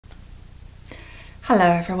Hello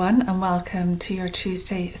everyone and welcome to your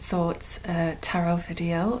Tuesday Thoughts tarot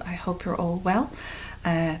video. I hope you're all well.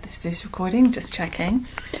 This is recording, just checking.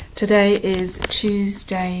 Today is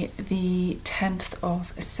Tuesday the 10th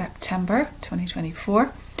of September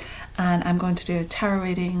 2024 and I'm going to do a tarot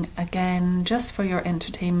reading again just for your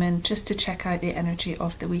entertainment, just to check out the energy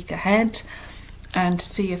of the week ahead and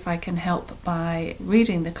see if I can help by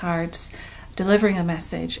reading the cards, delivering a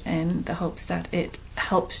message in the hopes that it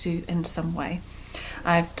helps you in some way.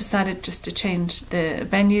 I've decided just to change the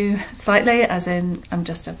venue slightly, as in I'm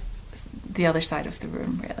just the other side of the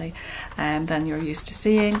room really than you're used to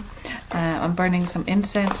seeing. I'm burning some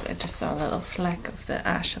incense. I just saw a little fleck of the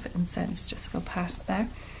ash of incense just go past there.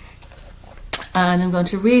 And I'm going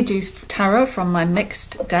to read you tarot from my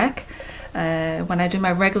mixed deck. When I do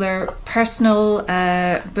my regular personal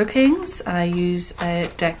bookings, I use a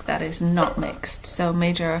deck that is not mixed. So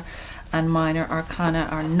major and minor arcana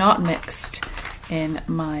are not mixed in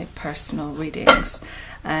my personal readings.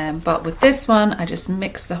 But with this one, I just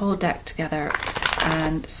mix the whole deck together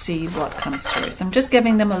and see what comes through. So I'm just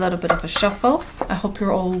giving them a little bit of a shuffle. I hope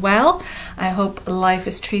you're all well. I hope life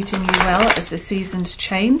is treating you well as the seasons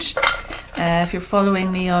change. If you're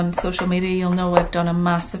following me on social media, you'll know I've done a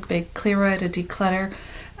massive big clear out, a declutter,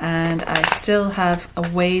 and I still have a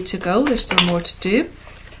way to go. There's still more to do,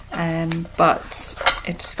 but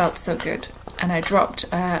it just felt so good. And I dropped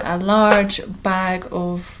a large bag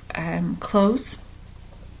of clothes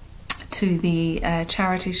to the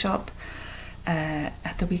charity shop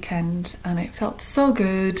at the weekend, and it felt so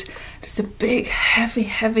good. Just a big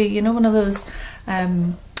heavy, you know, one of those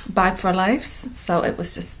bag for lives. So it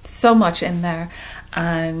was just so much in there,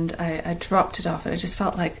 and I dropped it off, and it just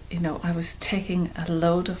felt like, you know, I was taking a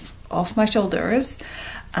load off my shoulders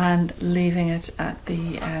and leaving it at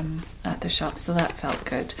the shop. So that felt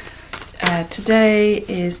good. Today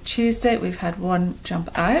is Tuesday. We've had one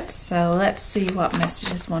jump out, so let's see what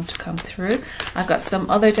messages want to come through. I've got some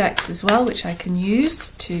other decks as well which I can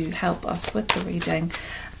use to help us with the reading,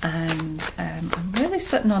 and I'm really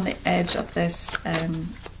sitting on the edge of this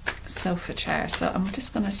sofa chair, so I'm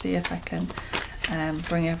just going to see if I can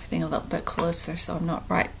bring everything a little bit closer so I'm not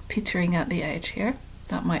right petering at the edge here.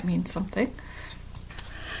 That might mean something.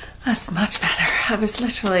 That's much better. I was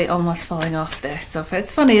literally almost falling off this sofa.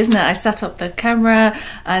 It's funny, isn't it? I set up the camera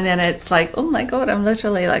and then it's like, oh my god, I'm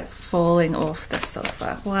literally like falling off the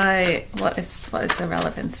sofa. Why? What is the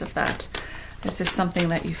relevance of that? Is there something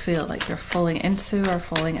that you feel like you're falling into or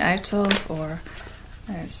falling out of? Or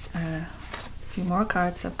there's a few more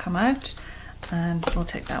cards have come out, and we'll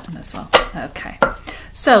take that one as well. Okay,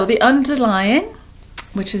 so the underlying,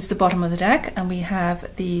 which is the bottom of the deck, and we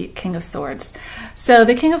have the King of Swords. So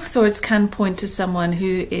the King of Swords can point to someone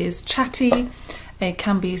who is chatty. It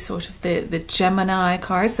can be sort of the Gemini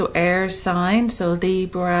card, so air sign, so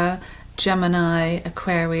Libra, Gemini,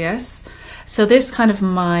 Aquarius. So this kind of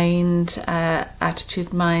mind,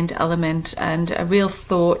 attitude, mind element, and a real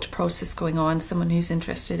thought process going on, someone who's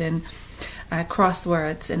interested in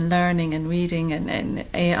crosswords, in learning and reading, and in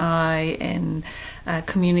AI, in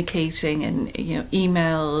communicating, and, you know,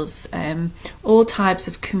 emails, all types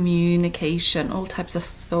of communication, all types of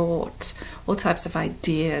thought, all types of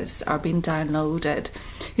ideas are being downloaded.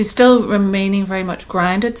 He's still remaining very much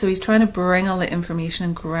grounded, so he's trying to bring all the information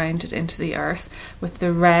and ground it into the earth with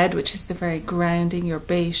the red, which is the very grounding, your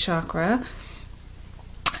base chakra.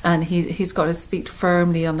 And he's got his feet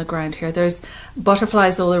firmly on the ground here. There's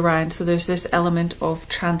butterflies all around, so there's this element of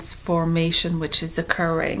transformation which is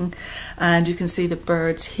occurring, and you can see the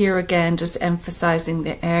birds here again just emphasizing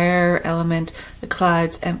the air element, the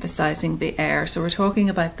clouds emphasizing the air. So we're talking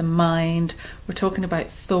about the mind, we're talking about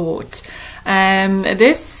thought.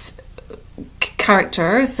 This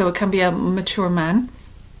character, so it can be a mature man,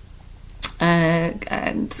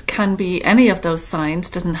 and can be any of those signs,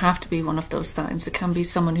 doesn't have to be one of those signs. It can be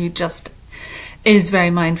someone who just is very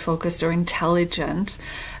mind focused or intelligent.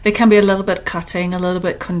 They can be a little bit cutting, a little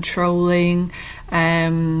bit controlling,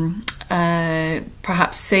 perhaps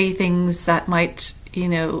say things that might, you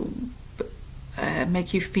know,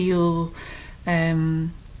 make you feel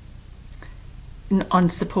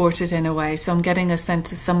unsupported in a way. So I'm getting a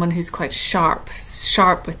sense of someone who's quite sharp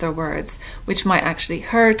with their words, which might actually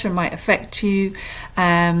hurt or might affect you.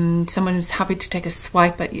 Someone who's happy to take a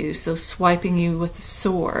swipe at you, so swiping you with a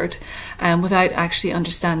sword, without actually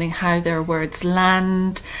understanding how their words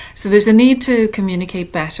land. So there's a need to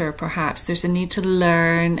communicate better, perhaps. There's a need to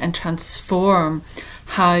learn and transform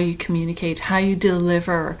how you communicate, how you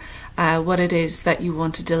deliver what it is that you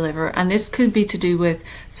want to deliver. And this could be to do with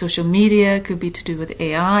social media, could be to do with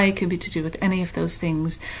AI, could be to do with any of those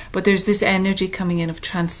things. But there's this energy coming in of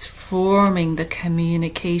transforming the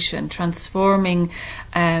communication, transforming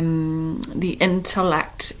the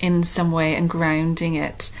intellect in some way and grounding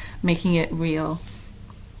it, making it real.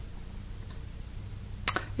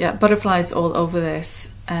 Yeah, butterflies all over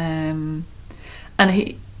this. And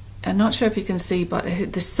I'm not sure if you can see, but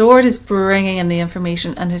the sword is bringing in the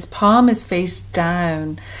information and his palm is face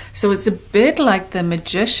down. So it's a bit like the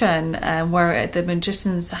magician, where the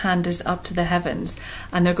magician's hand is up to the heavens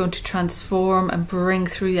and they're going to transform and bring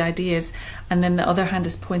through the ideas, and then the other hand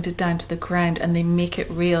is pointed down to the ground and they make it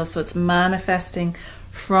real. So it's manifesting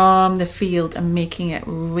from the field and making it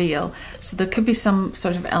real. So there could be some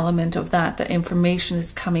sort of element of that information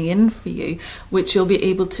is coming in for you, which you'll be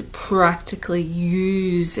able to practically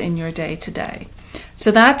use in your day-to-day.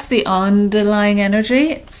 So that's the underlying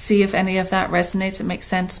energy. See if any of that resonates, it makes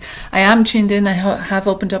sense. I am tuned in, I have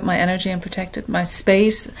opened up my energy and protected my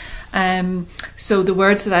space. So the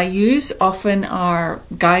words that I use often are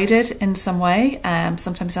guided in some way.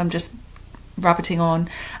 Sometimes I'm just rabbiting on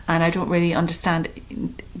and I don't really understand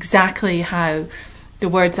exactly how the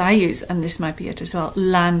words I use, and this might be it as well,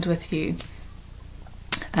 land with you.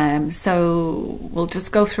 So we'll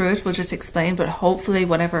just go through it, we'll just explain, but hopefully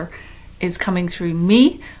whatever is coming through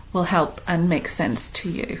me will help and make sense to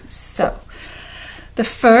you. So the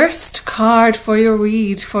first card for your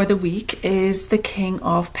read for the week is the King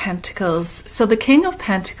of Pentacles. So the King of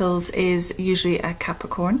Pentacles is usually a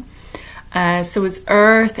Capricorn. So it's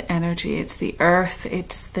earth energy, it's the earth,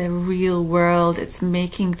 it's the real world, it's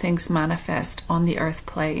making things manifest on the earth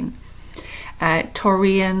plane.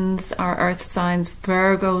 Taurians are earth signs,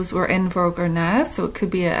 Virgos, we're in Virgo now, so it could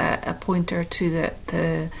be a pointer to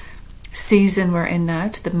the season we're in now,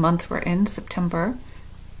 to the month we're in, September.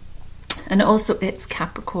 And also it's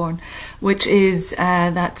Capricorn, which is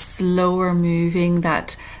that slower moving,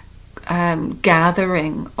 that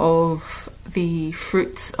gathering of the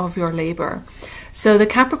fruits of your labor. So the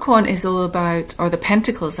Capricorn is all about, or the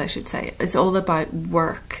Pentacles I should say, is all about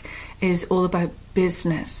work, is all about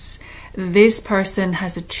business. This person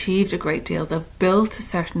has achieved a great deal. They've built a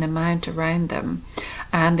certain amount around them,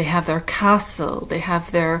 and they have their castle, they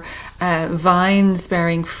have their vines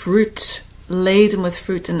bearing fruit, laden with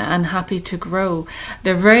fruit and happy to grow.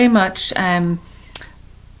 They're very much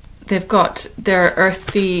they've got their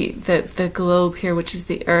earthy, the globe here, which is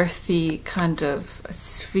the earthy kind of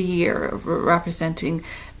sphere representing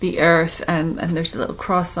the earth, and there's a little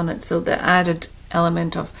cross on it, so the added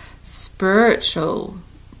element of spiritual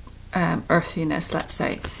earthiness, let's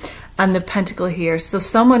say. And the pentacle here, so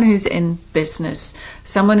someone who's in business,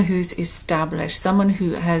 someone who's established, someone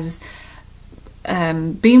who has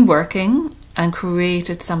been working and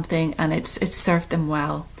created something, and it's served them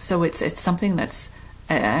well. So it's something that's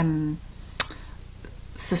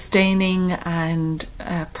sustaining and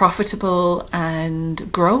profitable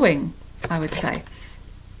and growing, I would say.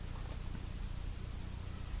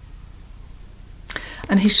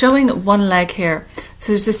 And he's showing one leg here.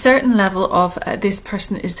 So there's a certain level of this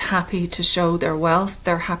person is happy to show their wealth.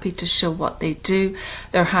 They're happy to show what they do.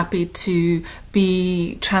 They're happy to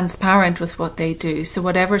be transparent with what they do. So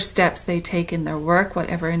whatever steps they take in their work,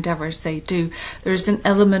 whatever endeavors they do, there's an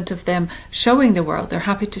element of them showing the world. They're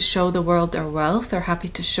happy to show the world their wealth. They're happy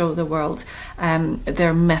to show the world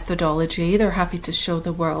their methodology. They're happy to show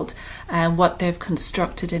the world what they've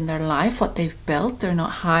constructed in their life, what they've built. They're not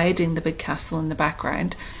hiding the big castle in the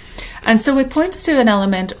background. And so it points to an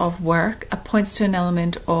element of work, it points to an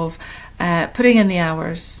element of putting in the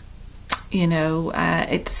hours. You know,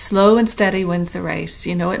 it's slow and steady wins the race.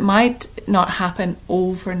 You know, it might not happen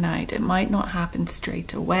overnight, it might not happen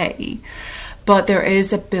straight away, but there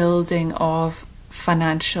is a building of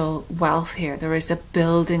financial wealth here. There is a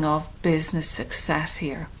building of business success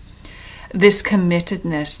here. This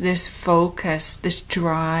committedness, this focus, this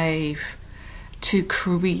drive to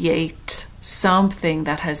create something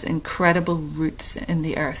that has incredible roots in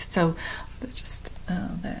the earth. So just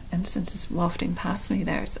the incense is wafting past me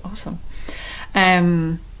there. It's awesome.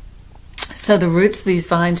 So the roots of these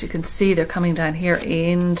vines, you can see they're coming down here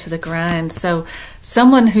into the ground. So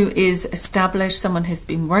someone who is established, someone who's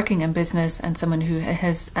been working in business, and someone who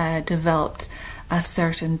has developed a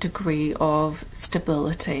certain degree of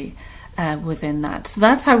stability within that. So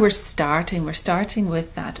that's how we're starting. We're starting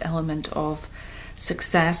with that element of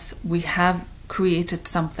success. We have created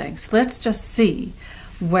something. So let's just see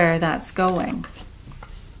where that's going.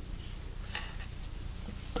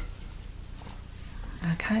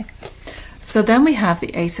 Okay, So then we have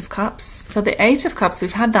the Eight of Cups. So the Eight of Cups,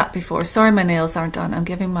 we've had that before. Sorry, my nails aren't done. I'm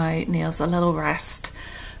giving my nails a little rest.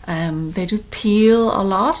 They do peel a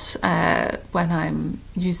lot when I'm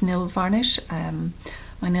using nail varnish.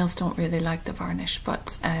 My nails don't really like the varnish,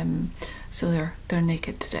 but so they're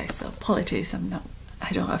naked today. So apologies,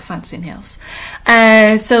 I don't have fancy nails.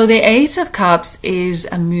 So the Eight of Cups is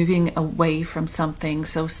a moving away from something.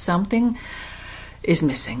 So something is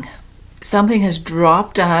missing. Something has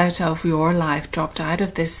dropped out of your life, dropped out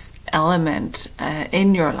of this element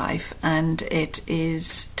in your life, and it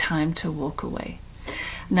is time to walk away.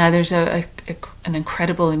 Now, there's an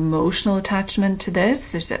incredible emotional attachment to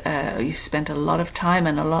this. You spent a lot of time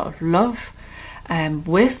and a lot of love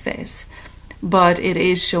with this, but it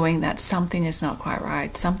is showing that something is not quite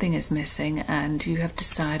right, something is missing, and you have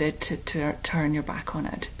decided to turn your back on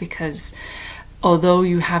it, because although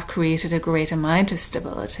you have created a great amount of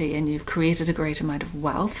stability and you've created a great amount of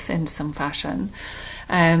wealth in some fashion,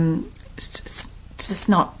 it's just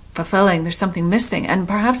not fulfilling. There's something missing, and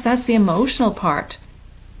perhaps that's the emotional part.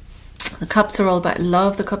 The cups are all about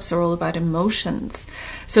love. The cups are all about emotions.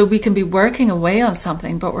 So we can be working away on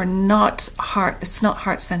something, but we're not it's not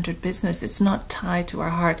heart-centered business. It's not tied to our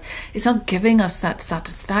heart. It's not giving us that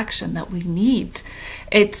satisfaction that we need.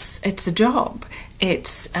 It's a job.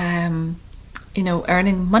 It's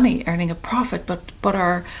earning money, earning a profit, but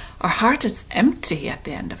our heart is empty at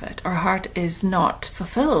the end of it. Our heart is not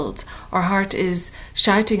fulfilled. Our heart is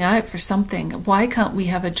shouting out for something. Why can't we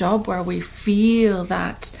have a job where we feel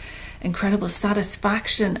that incredible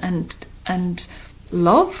satisfaction and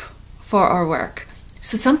love for our work?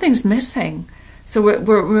 So something's missing. So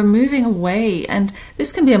we're moving away, and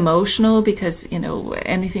this can be emotional because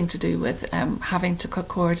anything to do with having to cut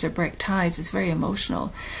cords or break ties is very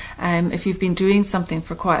emotional. If you've been doing something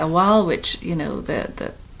for quite a while, which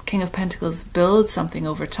the King of Pentacles builds something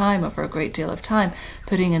over time, over a great deal of time,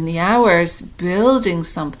 putting in the hours, building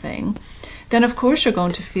something, then of course you're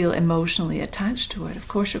going to feel emotionally attached to it. Of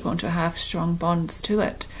course you're going to have strong bonds to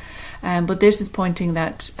it. But this is pointing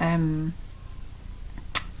that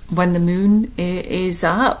when the moon is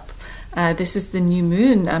up, this is the new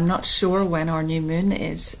moon. I'm not sure when our new moon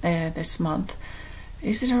is this month.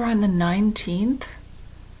 Is it around the 19th?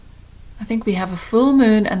 I think we have a full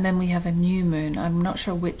moon and then we have a new moon. I'm not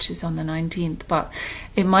sure which is on the 19th, but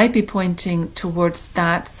it might be pointing towards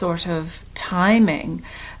that sort of timing,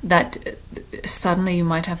 that suddenly you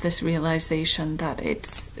might have this realization that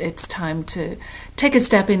it's time to take a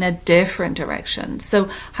step in a different direction. So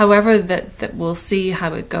however that we'll see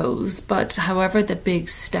how it goes, but however the big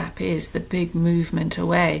step is, the big movement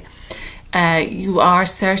away, you are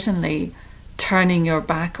certainly turning your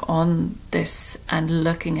back on this and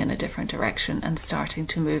looking in a different direction and starting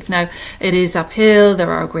to move. Now, it is uphill.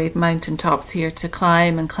 There are great mountain tops here to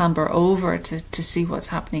climb and clamber over to see what's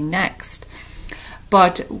happening next.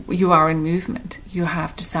 But you are in movement. You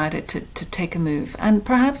have decided to take a move. And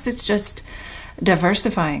perhaps it's just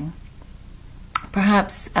diversifying.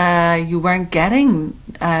 Perhaps you weren't getting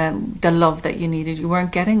the love that you needed. You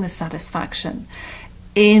weren't getting the satisfaction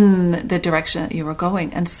in the direction that you were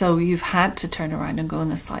going, and so you've had to turn around and go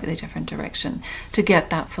in a slightly different direction to get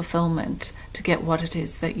that fulfillment, to get what it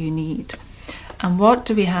is that you need. And what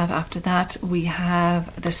do we have after that? We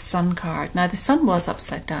have the Sun card. Now, the Sun was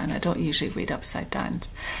upside down. I don't usually read upside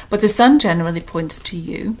downs, but the Sun generally points to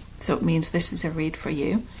you, so it means this is a read for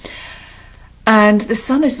you. And the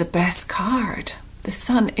Sun is the best card. The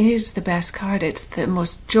Sun is the best card. It's the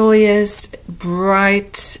most joyous,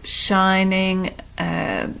 bright, shining.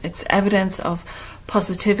 It's evidence of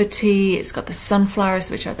positivity. It's got the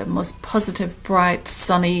sunflowers, which are the most positive, bright,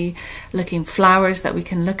 sunny looking flowers that we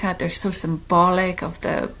can look at. They're so symbolic of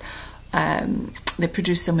they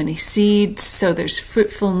produce so many seeds. So there's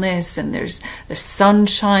fruitfulness and there's the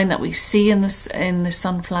sunshine that we see in the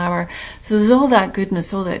sunflower. So there's all that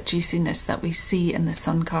goodness, all that juiciness that we see in the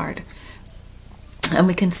Sun card. And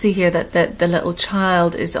we can see here that the little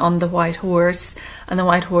child is on the white horse, and the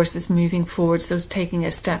white horse is moving forward, so it's taking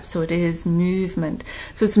a step, so it is movement.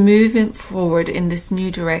 So it's moving forward in this new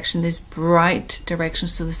direction, this bright direction,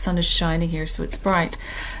 so the sun is shining here, so it's bright.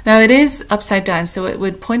 Now it is upside down, so it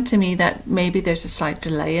would point to me that maybe there's a slight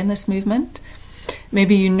delay in this movement.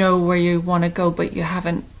 Maybe you know where you want to go, but you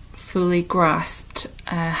haven't fully grasped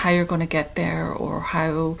how you're going to get there, or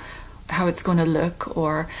how it's going to look,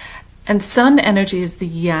 and Sun energy is the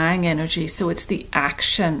Yang energy, so it's the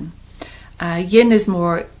action. Yin is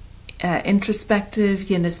more introspective,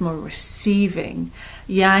 yin is more receiving,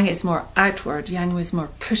 yang is more outward, yang is more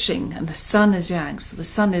pushing, and the sun is yang. So the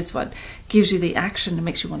sun is what gives you the action and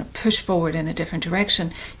makes you want to push forward in a different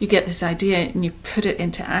direction. You get this idea and you put it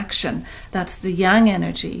into action. That's the yang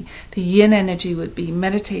energy. The yin energy would be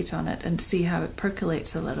meditate on it and see how it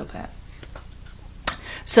percolates a little bit.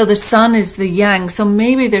 So the sun is the yang. So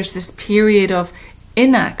maybe there's this period of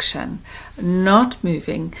inaction, not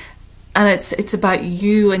moving, and it's about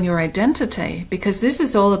you and your identity, because this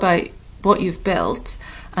is all about what you've built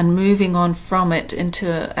and moving on from it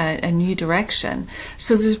into a new direction.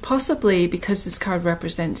 So there's possibly, because this card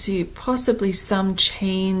represents you, possibly some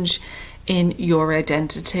change in your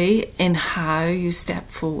identity, in how you step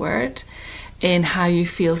forward, in how you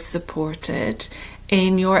feel supported,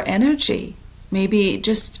 in your energy. Maybe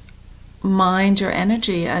just mind your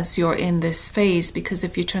energy as you're in this phase, because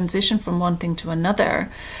if you transition from one thing to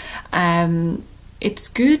another, it's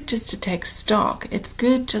good just to take stock. It's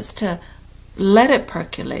good just to let it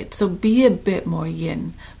percolate. So be a bit more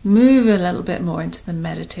yin. Move a little bit more into the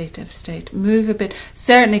meditative state. Move a bit.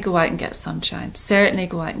 Certainly go out and get sunshine. Certainly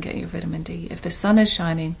go out and get your vitamin D. If the sun is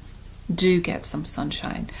shining, do get some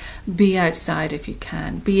sunshine. Be outside if you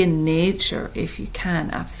can. Be in nature if you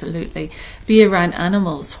can, absolutely. Be around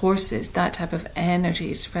animals, horses. That type of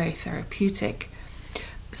energy is very therapeutic.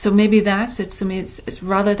 So maybe that's it. So maybe it's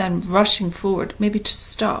rather than rushing forward, maybe just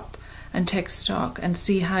stop and take stock and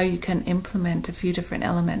see how you can implement a few different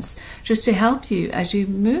elements just to help you as you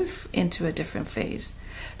move into a different phase.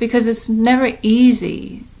 Because it's never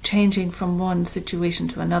easy changing from one situation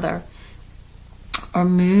to another, or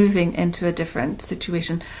moving into a different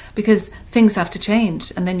situation, because things have to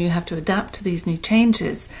change and then you have to adapt to these new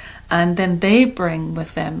changes, and then they bring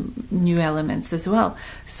with them new elements as well.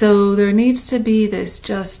 So there needs to be this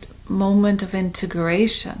just moment of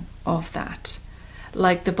integration of that.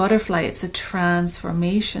 Like the butterfly, it's a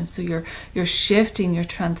transformation. So you're shifting, you're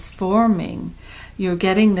transforming, you're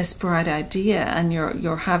getting this bright idea, and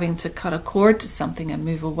you're having to cut a cord to something and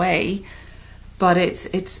move away. But it's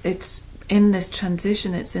in this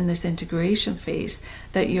transition, it's in this integration phase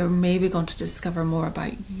that you're maybe going to discover more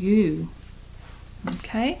about you.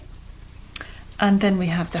 Okay? And then we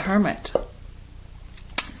have the Hermit.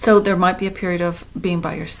 So there might be a period of being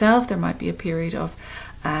by yourself. There might be a period of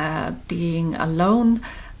being alone.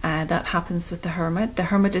 That happens with the Hermit. The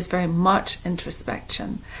Hermit is very much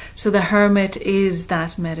introspection. So the Hermit is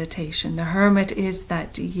that meditation. The Hermit is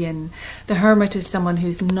that yin. The Hermit is someone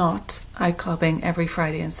who's not out clubbing every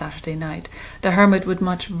Friday and Saturday night. The Hermit would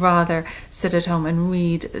much rather sit at home and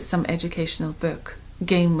read some educational book,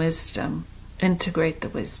 gain wisdom, integrate the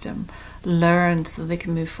wisdom, learn so they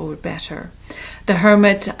can move forward better. The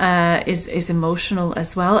Hermit is emotional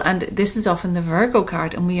as well, and this is often the Virgo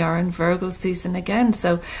card, and we are in Virgo season again.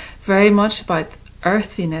 So very much about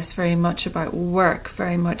earthiness, very much about work,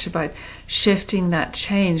 very much about shifting that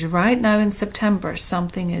change. Right now in September,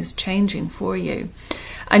 something is changing for you.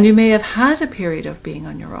 And you may have had a period of being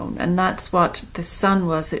on your own, and that's what the Sun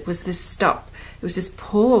was. It was this stop. It was this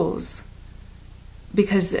pause.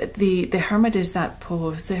 Because the Hermit is that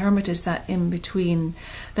pause. The Hermit is that in-between.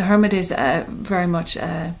 The Hermit is very much,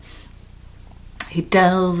 he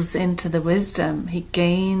delves into the wisdom. He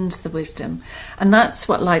gains the wisdom. And that's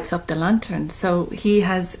what lights up the lantern. So he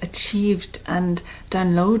has achieved and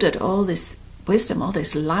downloaded all this wisdom, all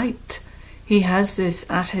this light. He has this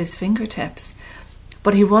at his fingertips.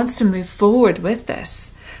 But he wants to move forward with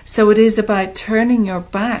this. So it is about turning your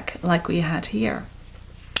back, like we had here.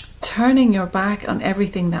 Turning your back on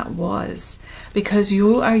everything that was, because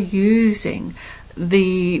you are using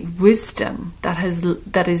the wisdom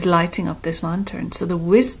that is lighting up this lantern. So the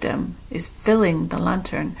wisdom is filling the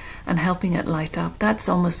lantern and helping it light up. That's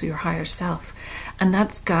almost your higher self, and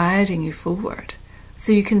that's guiding you forward.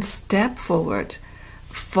 So you can step forward,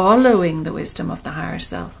 following the wisdom of the higher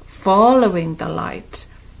self, following the light,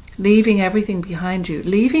 leaving everything behind you,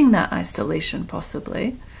 leaving that isolation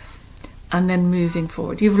possibly, and then moving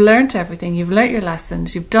forward. You've learnt everything. You've learnt your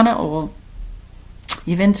lessons. You've done it all.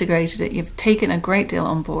 You've integrated it. You've taken a great deal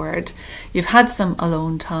on board. You've had some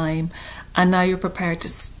alone time. And now you're prepared to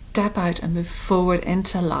step out and move forward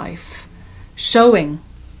into life. Showing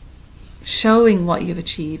what you've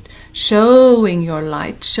achieved. Showing your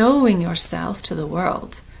light. Showing yourself to the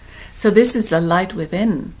world. So this is the light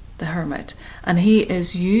within the Hermit. And he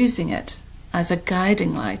is using it as a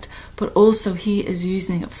guiding light, but also he is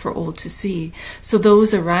using it for all to see. So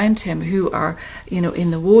those around him who are,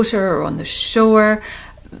 in the water or on the shore,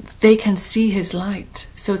 they can see his light.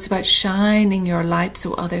 So it's about shining your light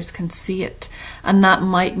so others can see it. And that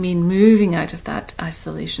might mean moving out of that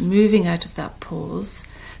isolation, moving out of that pause,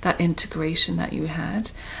 that integration that you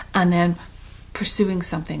had, and then pursuing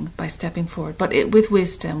something by stepping forward, but with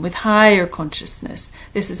wisdom, with higher consciousness.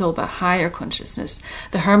 This is all about higher consciousness.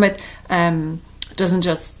 The hermit doesn't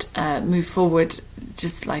just move forward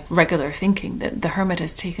just like regular thinking. The hermit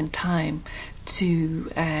has taken time to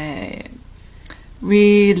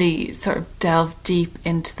really sort of delve deep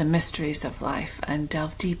into the mysteries of life and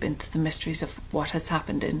delve deep into the mysteries of what has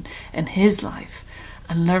happened in his life,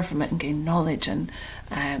 and learn from it and gain knowledge, and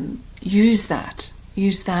use that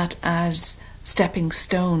as stepping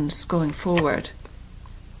stones going forward.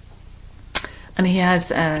 And he has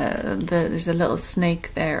there's a little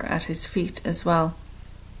snake there at his feet as well.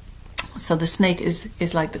 So the snake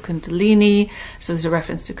is like the Kundalini. So there's a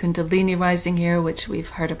reference to Kundalini rising here, which we've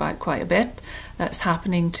heard about quite a bit. That's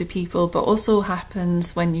happening to people, but also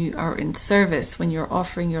happens when you are in service, when you're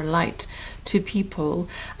offering your light to people.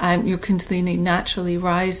 Your Kundalini naturally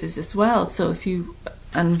rises as well. So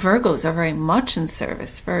and Virgos are very much in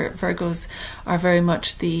service. Virgos are very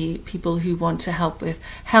much the people who want to help with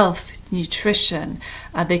health, nutrition.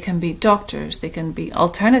 They can be doctors, they can be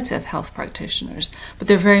alternative health practitioners, but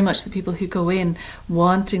they're very much the people who go in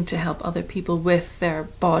wanting to help other people with their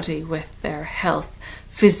body, with their health,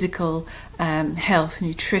 physical health,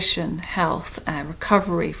 nutrition, health,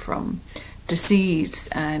 recovery from disease,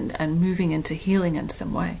 and moving into healing in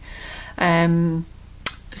some way.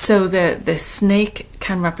 So the snake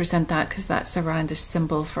can represent that, because that's around the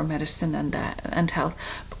symbol for medicine and health,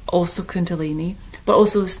 but also Kundalini. But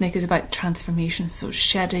also the snake is about transformation, so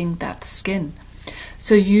shedding that skin.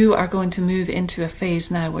 So you are going to move into a phase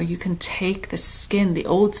now where you can take the skin, the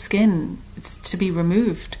old skin, it's to be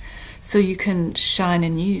removed, so you can shine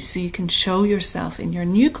anew, so you can show yourself in your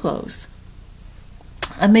new clothes.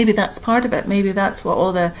 And maybe that's part of it. Maybe that's what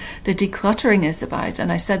all the decluttering is about.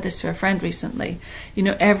 And I said this to a friend recently. You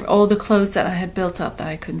know, all the clothes that I had built up that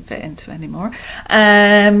I couldn't fit into anymore.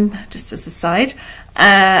 Just as a side,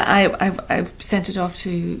 I've sent it off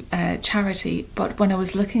to charity. But when I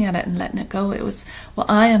was looking at it and letting it go, it was, well,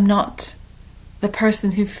 I am not the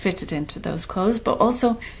person who fitted into those clothes. But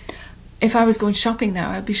also, if I was going shopping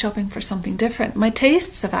now, I'd be shopping for something different. My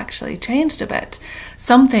tastes have actually changed a bit.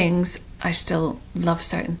 Some things, I still love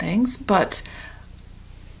certain things, but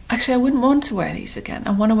actually I wouldn't want to wear these again.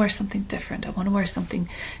 I want to wear something different. I want to wear something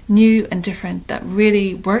new and different that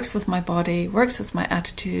really works with my body, works with my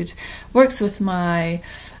attitude, works with my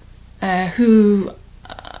who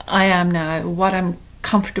I am now, what I'm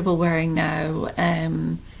comfortable wearing now.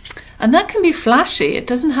 And that can be flashy. It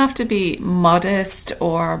doesn't have to be modest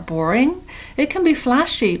or boring. It can be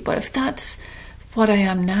flashy, but if that's what I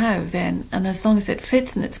am now, then, and as long as it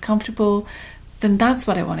fits and it's comfortable, then that's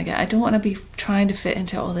what I want to get. I don't want to be trying to fit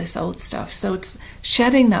into all this old stuff. So it's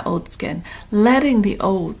shedding that old skin, letting the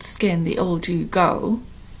old skin, the old you go,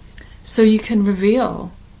 so you can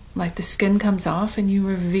reveal, like the skin comes off and you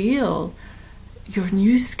reveal your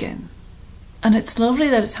new skin. And it's lovely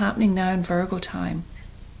that it's happening now in Virgo time.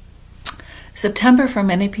 September for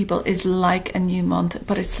many people is like a new month,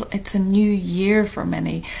 but it's a new year for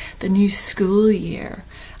many, the new school year.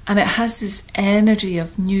 And it has this energy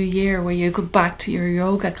of new year where you go back to your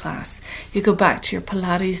yoga class, you go back to your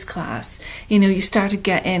Pilates class, you know, you start to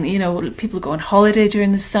get in, you know, people go on holiday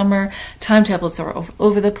during the summer, timetables are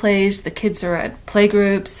over the place, the kids are at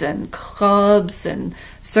playgroups and clubs and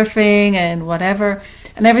surfing and whatever.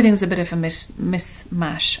 And everything's a bit of a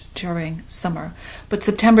mismatch during summer. But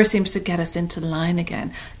September seems to get us into line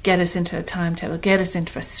again, get us into a timetable, get us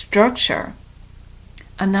into a structure.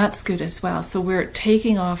 And that's good as well. So we're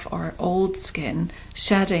taking off our old skin,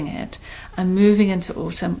 shedding it, and moving into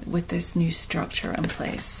autumn with this new structure in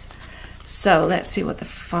place. So let's see what the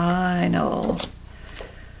final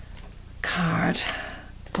card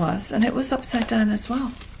was. And it was upside down as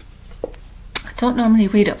well. Don't normally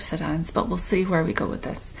read upside downs, but we'll see where we go with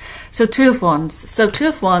this. So Two of Wands. So Two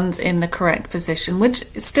of Wands in the correct position, which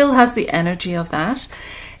still has the energy of that,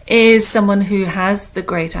 is someone who has the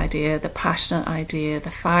great idea, the passionate idea, the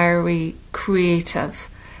fiery, creative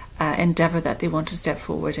endeavor that they want to step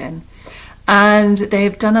forward in. And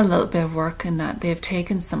they've done a little bit of work in that. They've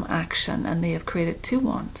taken some action and they have created two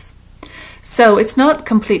wands. So it's not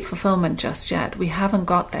complete fulfillment just yet. We haven't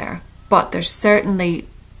got there, but there's certainly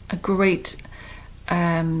a great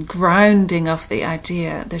grounding of the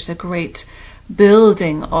idea. There's a great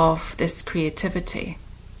building of this creativity,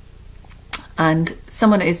 and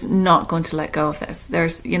someone is not going to let go of this.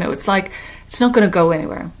 There's, you know, it's like it's not going to go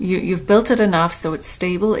anywhere. You've built it enough so it's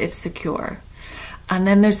stable, it's secure, And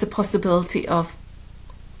then there's the possibility of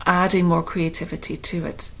adding more creativity to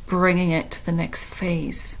it, bringing it to the next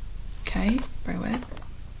phase. Okay, bear with.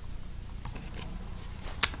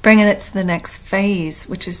 Bringing it to the next phase,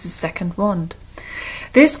 which is the second wand.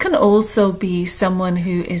 This can also be someone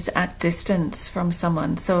who is at distance from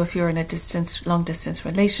someone. So if you're in a long distance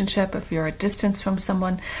relationship, if you're at distance from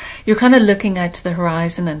someone, you're kind of looking out to the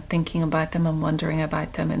horizon and thinking about them and wondering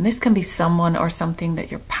about them. And this can be someone or something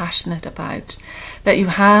that you're passionate about, that you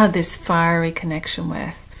have this fiery connection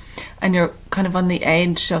with. And you're kind of on the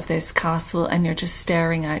edge of this castle and you're just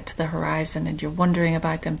staring out to the horizon and you're wondering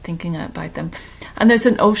about them, thinking about them. And there's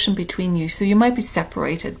an ocean between you. So you might be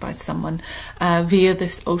separated by someone via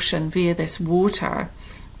this ocean, via this water.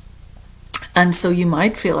 And so you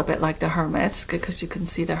might feel a bit like the hermit, because you can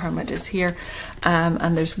see the hermit is here.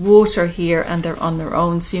 And there's water here and they're on their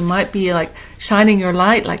own. So you might be like shining your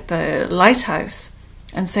light like the lighthouse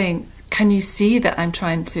and saying, can you see that I'm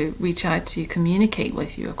trying to reach out to you, communicate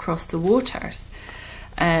with you across the waters?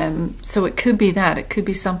 So it could be that. It could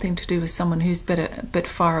be something to do with someone who's a bit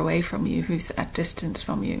far away from you, who's at distance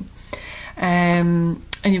from you. And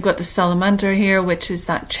you've got the salamander here, which is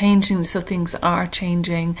that changing, so things are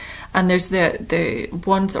changing. And there's the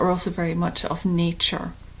ones are also very much of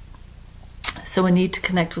nature. So we need to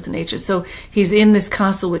connect with nature. So he's in this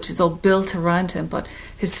castle which is all built around him, but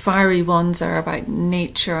his fiery wands are about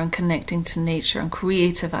nature and connecting to nature and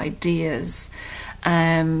creative ideas.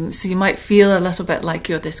 So you might feel a little bit like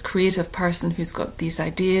you're this creative person who's got these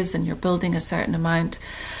ideas and you're building a certain amount,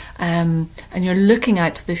 and you're looking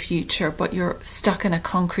out to the future, but you're stuck in a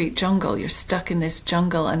concrete jungle. You're stuck in this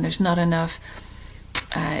jungle and there's not enough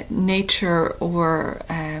nature or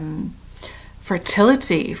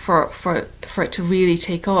fertility for it to really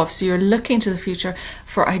take off. So you're looking to the future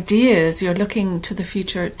for ideas. You're looking to the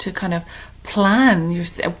future to kind of plan.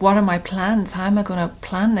 What are my plans? How am I going to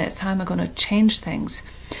plan this? How am I going to change things?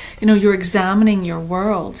 You know, you're examining your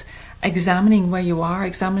world, examining where you are,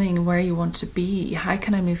 examining where you want to be. How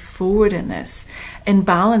can I move forward in this? In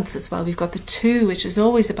balance as well. We've got the 2, which is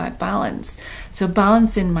always about balance. So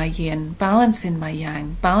balance in my yin, balance in my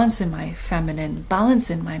yang, balance in my feminine, balance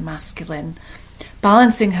in my masculine,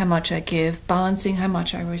 balancing how much I give, balancing how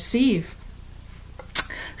much I receive.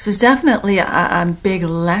 So it's definitely a big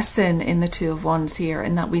lesson in the 2 of Wands here,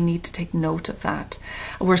 in that we need to take note of that.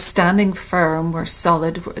 We're standing firm, we're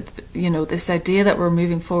solid. You know, this idea that we're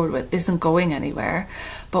moving forward with isn't going anywhere,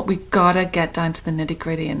 but we gotta get down to the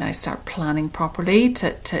nitty-gritty and now start planning properly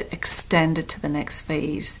to extend it to the next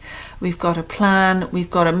phase. We've got to plan, we've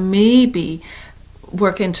got to maybe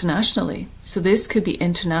work internationally. So this could be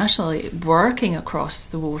internationally, working across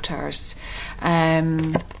the waters.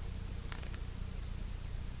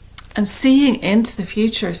 And seeing into the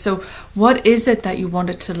future. So what is it that you want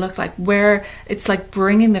it to look like? Where it's like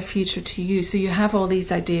bringing the future to you. So you have all these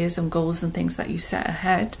ideas and goals and things that you set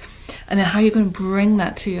ahead. And then how are you going to bring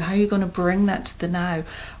that to you? How are you going to bring that to the now?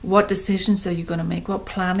 What decisions are you going to make? What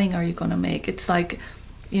planning are you going to make? It's like,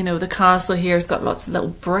 you know, the castle here has got lots of little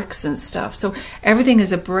bricks and stuff. So everything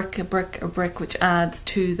is a brick, a brick, a brick, which adds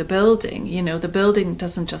to the building. You know, the building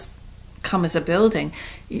doesn't just come as a building.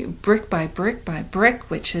 Brick by brick by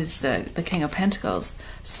brick, which is the King of Pentacles,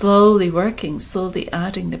 slowly working, slowly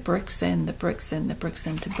adding the bricks in, the bricks in, the bricks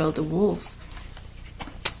in to build the walls.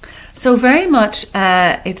 So very much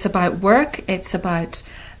it's about work, it's about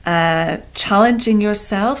challenging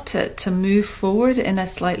yourself to move forward in a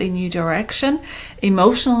slightly new direction,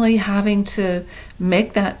 emotionally having to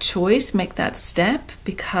make that choice, make that step,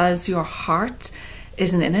 because your heart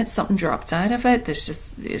isn't in it, something dropped out of it. There's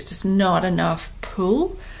just not enough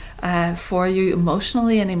pull for you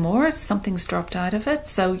emotionally anymore. Something's dropped out of it,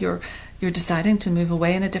 so you're deciding to move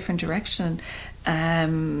away in a different direction.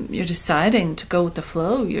 You're deciding to go with the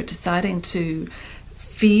flow. You're deciding to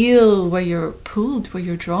feel where you're pulled, where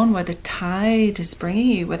you're drawn, where the tide is bringing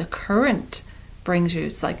you, where the current brings you.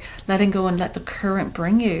 It's like letting go and let the current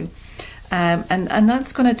bring you. And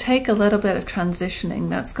that's going to take a little bit of transitioning.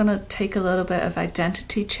 That's going to take a little bit of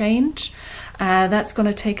identity change. That's going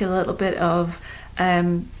to take a little bit of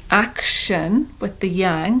action with the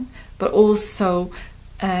yang, but also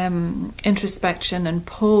introspection and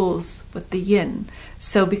pause with the yin.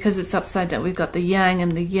 So because it's upside down, we've got the yang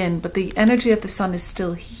and the yin, but the energy of the sun is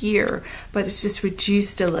still here, but it's just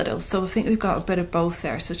reduced a little. So I think we've got a bit of both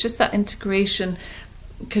there. So it's just that integration,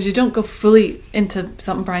 because you don't go fully into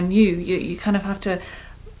something brand new. You kind of have to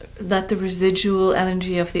let the residual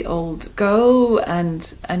energy of the old go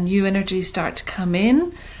and a new energy start to come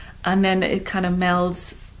in, and then it kind of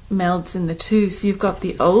melds in the two. So you've got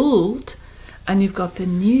the old and you've got the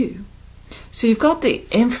new. So you've got the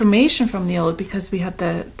information from the old, because we had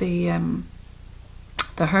the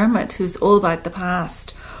hermit, who's all about the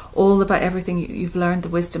past, all about everything you've learned, the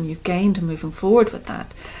wisdom you've gained, and moving forward with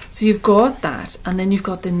that. So you've got that, and then you've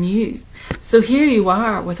got the new. So here you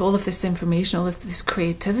are with all of this information, all of this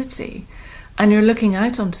creativity, and you're looking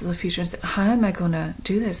out onto the future and saying, how am I going to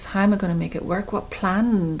do this? How am I going to make it work? What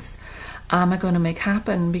plans am I going to make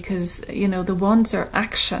happen? Because, you know, the wands are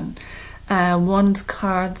action. Wand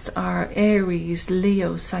cards are Aries,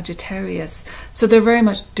 Leo, Sagittarius. So they're very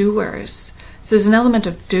much doers. So there's an element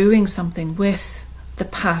of doing something with the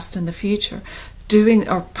past and the future, doing,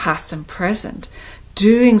 or past and present,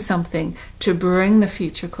 doing something to bring the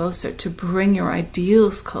future closer, to bring your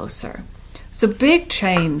ideals closer. So big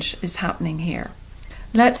change is happening here.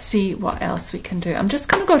 Let's see what else we can do. I'm just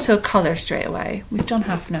going to go to a colour straight away. We've done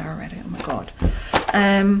half an hour already. Oh my God.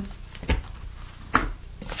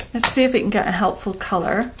 Let's see if we can get a helpful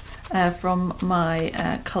colour from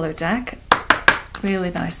my colour deck.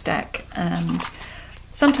 Really nice deck. And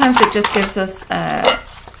sometimes it just gives us a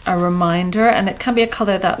reminder, and it can be a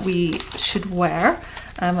colour that we should wear.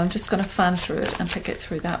 I'm just going to fan through it and pick it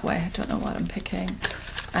through that way. I don't know what I'm picking.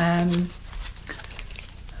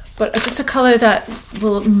 But just a colour that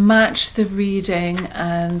will match the reading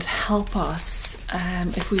and help us.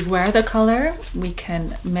 If we wear the colour, we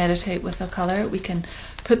can meditate with the colour. We can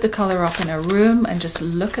put the colour up in a room and just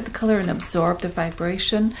look at the colour and absorb the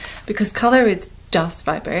vibration, because colour is just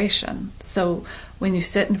vibration. So when you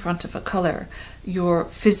sit in front of a colour, you're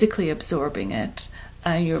physically absorbing it,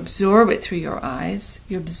 and you absorb it through your eyes,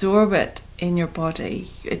 you absorb it in your body.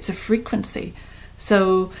 It's a frequency.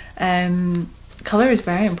 So colour is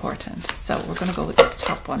very important. So we're going to go with the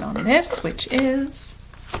top one on this, which is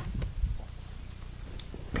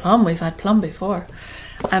plum. We've had plum before.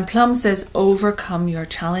 And plum says overcome your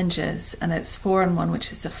challenges, and it's 4 and 1,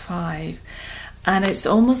 which is a 5. And it's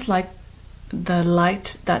almost like the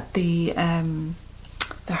light that the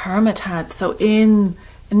hermit had. So in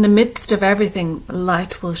the midst of everything,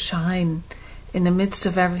 light will shine. In the midst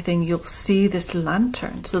of everything, you'll see this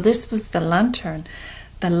lantern. So this was the lantern,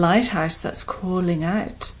 the lighthouse that's calling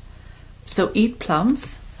out. So eat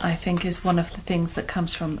plums, I think, is one of the things that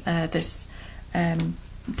comes from this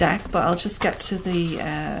deck. But I'll just get to the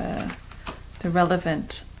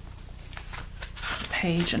relevant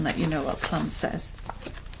page and let you know what plum says.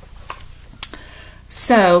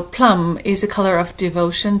 So plum is a colour of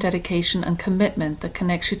devotion, dedication and commitment that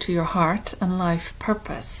connects you to your heart and life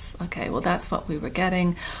purpose. Okay, well that's what we were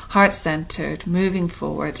getting. Heart-centered, moving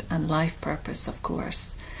forward, and life purpose, of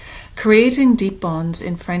course. Creating deep bonds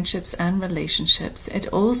in friendships and relationships. It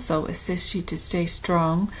also assists you to stay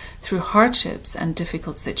strong through hardships and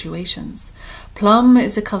difficult situations. Plum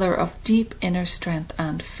is a colour of deep inner strength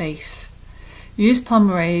and faith. Use plum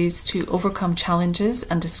rays to overcome challenges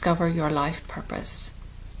and discover your life purpose.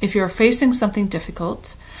 If you're facing something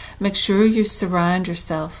difficult, make sure you surround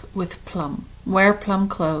yourself with plum. Wear plum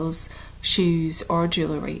clothes, shoes or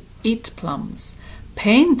jewellery. Eat plums.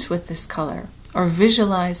 Paint with this colour, or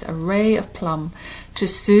visualize a ray of plum to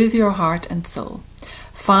soothe your heart and soul.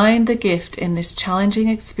 Find the gift in this challenging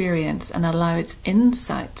experience and allow its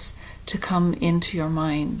insights to come into your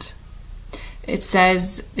mind. It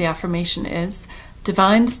says, the affirmation is,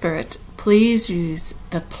 Divine Spirit, please use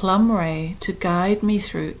the plum ray to guide me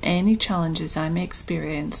through any challenges I may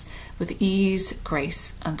experience with ease,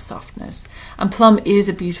 grace and softness. And plum is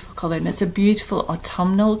a beautiful colour, and it's a beautiful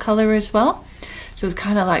autumnal colour as well. So it's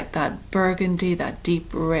kind of like that burgundy, that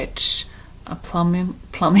deep, rich, plummy,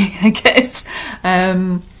 I guess,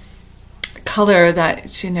 colour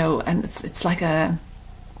that, you know, and it's like a,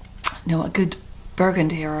 you know, a good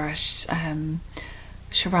burgundy or a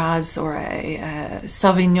Shiraz or a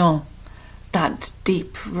Sauvignon, that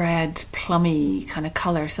deep red plummy kind of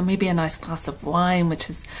colour. So maybe a nice glass of wine which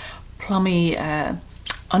has plummy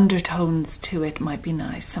undertones to it might be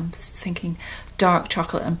nice. I'm thinking dark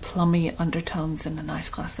chocolate and plummy undertones in a nice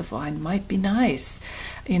glass of wine might be nice.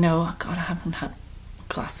 You know, God, I haven't had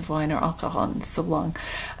a glass of wine or alcohol in so long.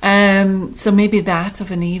 So maybe that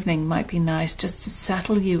of an evening might be nice, just to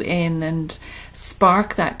settle you in and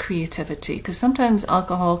spark that creativity, because sometimes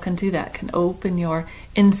alcohol can do that, can open your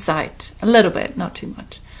insight a little bit, not too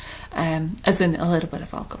much, as in a little bit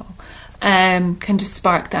of alcohol. Can just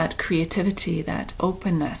spark that creativity, that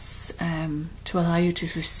openness, to allow you to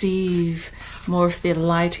receive more of the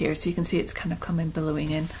light here. So you can see it's kind of coming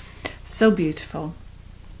billowing in. So beautiful.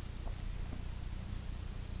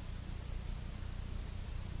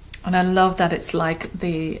 And I love that it's like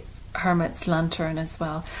the Hermit's lantern as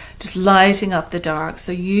well, just lighting up the dark.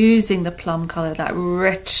 So using the plum colour, that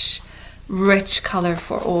rich colour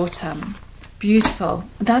for autumn. Beautiful.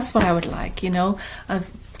 That's what I would like, you know.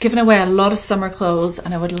 I've given away a lot of summer clothes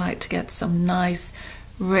and I would like to get some nice,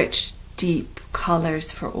 rich, deep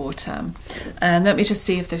colours for autumn. And let me just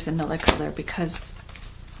see if there's another colour, because,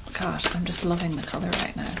 gosh, I'm just loving the colour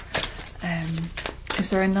right now.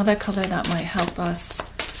 Is there another colour that might help us?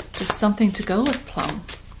 Just something to go with plum.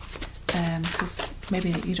 Because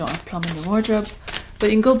maybe you don't have plum in your wardrobe,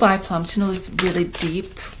 but you can go buy plums. You know, those really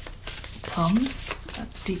deep plums, that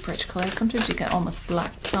deep rich colour. Sometimes you get almost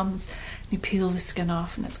black plums. You peel the skin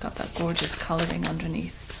off and it's got that gorgeous colouring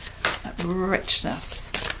underneath, that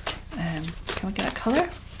richness. Can we get a colour?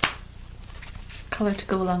 Colour to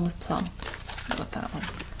go along with plum. I've got that one.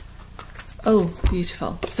 Oh,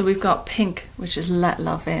 beautiful. So we've got pink, which is let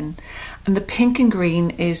love in. And the pink and green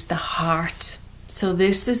is the heart. So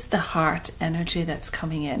this is the heart energy that's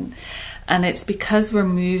coming in. And it's because we're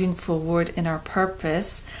moving forward in our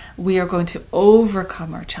purpose, we are going to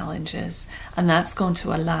overcome our challenges. And that's going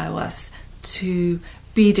to allow us to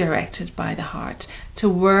be directed by the heart, to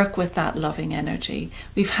work with that loving energy.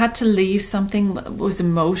 We've had to leave something that was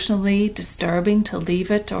emotionally disturbing, to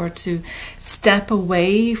leave it or to step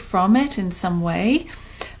away from it in some way.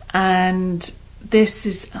 And this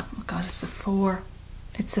is, oh my God, it's a 4.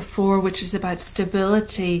 It's a 4, which is about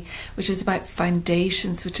stability, which is about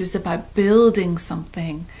foundations, which is about building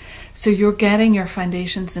something. So you're getting your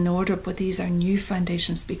foundations in order, but these are new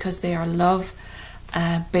foundations because they are love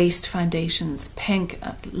based foundations. Pink,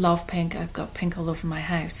 love pink. I've got pink all over my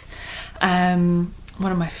house. One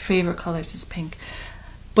of my favorite colors is pink,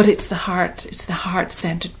 but it's the heart. It's the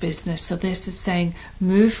heart-centered business. So this is saying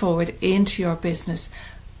move forward into your business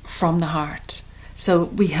from the heart. So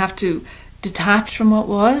we have to detach from what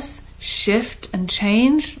was, shift and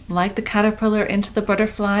change, like the caterpillar into the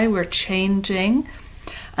butterfly. We're changing.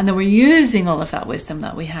 And then we're using all of that wisdom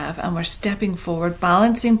that we have, and we're stepping forward,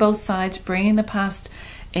 balancing both sides, bringing the past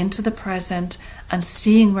into the present and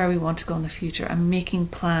seeing where we want to go in the future and making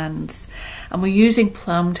plans. And we're using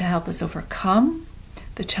plum to help us overcome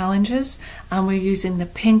the challenges, and we're using the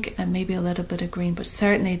pink and maybe a little bit of green, but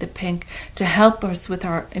certainly the pink to help us with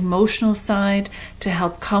our emotional side, to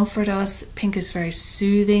help comfort us. Pink is very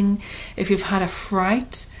soothing. If you've had a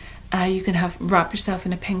fright, you can wrap yourself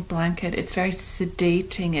in a pink blanket. It's very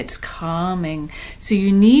sedating, it's calming. So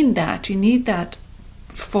you need that. You need that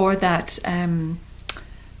for that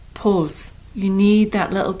pause. You need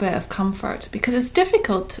that little bit of comfort because it's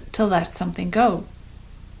difficult to let something go.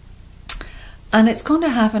 And it's going to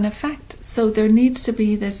have an effect. So there needs to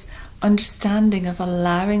be this understanding of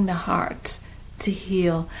allowing the heart to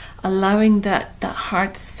heal, allowing that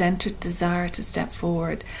heart-centered desire to step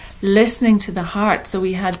forward, listening to the heart. So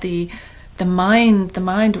we had the mind. The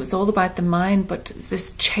mind was all about the mind, but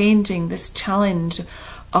this changing, this challenge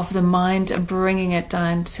of the mind and bringing it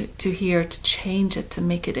down to here, to change it, to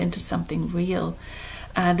make it into something real.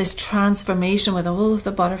 This transformation with all of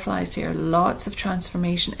the butterflies here, lots of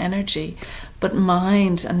transformation energy, but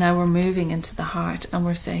mind, and now we're moving into the heart and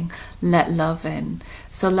we're saying, let love in.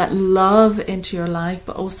 So let love into your life,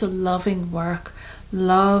 but also loving work,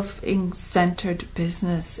 loving centered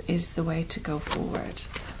business is the way to go forward.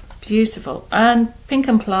 Beautiful. And pink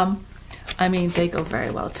and plum, I mean, they go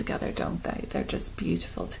very well together, don't they? They're just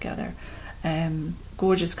beautiful together.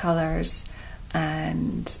 Gorgeous colors.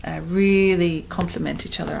 And really complement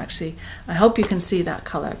each other. Actually, I hope you can see that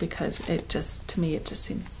color because it just, to me, it just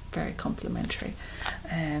seems very complementary.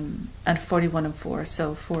 And 41 and 4,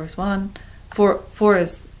 so 4 is one, 4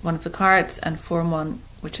 is one of the cards, and 4 and 1,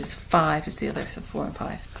 which is 5, is the other. So 4 and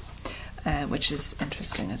 5, which is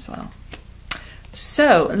interesting as well.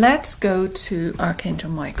 So let's go to Archangel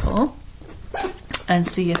Michael and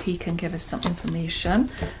see if he can give us some information.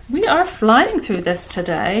 We are flying through this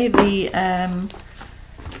today. The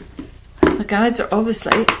guides are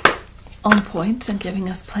obviously on point and giving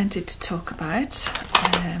us plenty to talk about.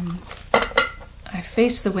 I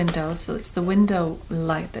face the window, so it's the window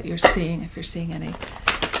light that you're seeing, if you're seeing any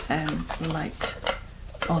light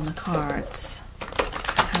on the cards.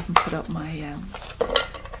 I haven't put up my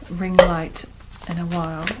ring light in a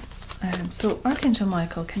while. So Archangel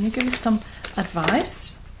Michael, can you give us some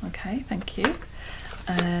advice? Okay, thank you.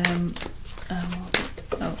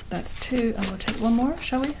 Oh, that's 2, and we'll take one more,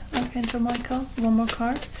 shall we? Archangel Michael, one more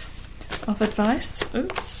card of advice.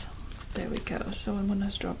 Oops, there we go. So one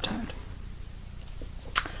has dropped out.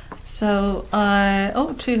 So 2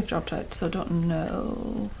 have dropped out, so don't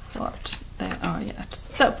know what they are yet.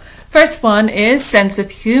 So first one is sense of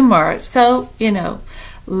humor. So, you know,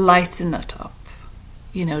 lighten it up.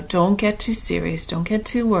 You know, don't get too serious, don't get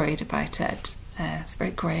too worried about it. It's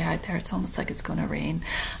very grey out there. It's almost like it's going to rain.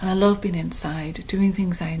 And I love being inside, doing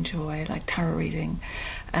things I enjoy, like tarot reading.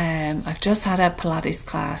 I've just had a Pilates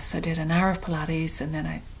class. I did an hour of Pilates, and then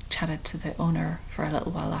I chatted to the owner for a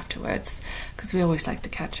little while afterwards, because we always like to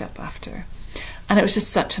catch up after. And it was just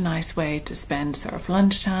such a nice way to spend sort of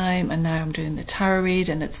lunchtime. And now I'm doing the tarot read,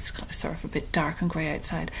 and it's sort of a bit dark and grey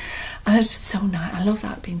outside. And it's just so nice. I love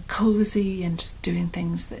that, being cozy and just doing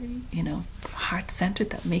things that, you know, heart-centered,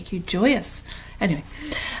 that make you joyous. Anyway,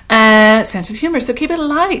 sense of humour. So keep it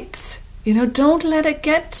light. You know, don't let it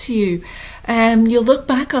get to you. You'll look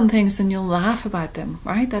back on things and you'll laugh about them,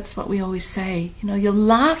 right? That's what we always say. You know, you'll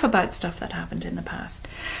laugh about stuff that happened in the past.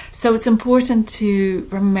 So it's important to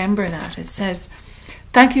remember that. It says,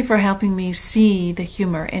 thank you for helping me see the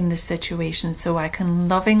humour in this situation so I can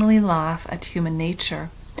lovingly laugh at human nature.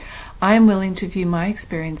 I am willing to view my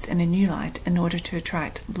experience in a new light in order to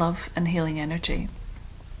attract love and healing energy.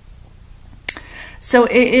 So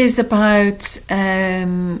it is about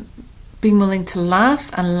being willing to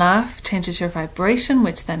laugh, and laugh changes your vibration,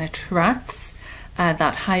 which then attracts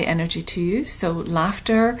that high energy to you. So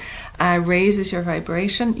laughter raises your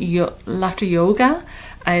vibration. Laughter yoga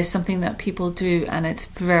is something that people do, and it's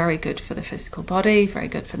very good for the physical body, very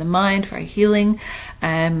good for the mind, very healing.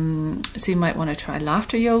 So you might want to try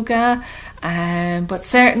laughter yoga, but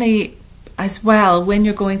certainly as well, when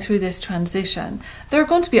you're going through this transition, there are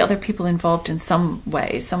going to be other people involved in some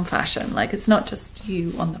way, some fashion. Like, it's not just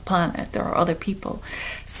you on the planet, there are other people.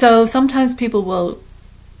 So sometimes people will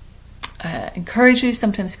encourage you,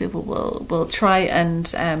 sometimes people will try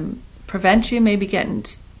and prevent you maybe getting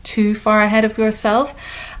too far ahead of yourself.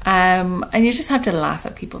 And you just have to laugh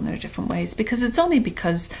at people in their different ways, because it's only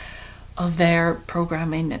because of their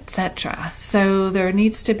programming, etc. So there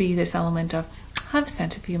needs to be this element of have a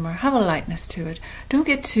sense of humour, have a lightness to it. Don't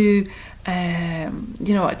get too,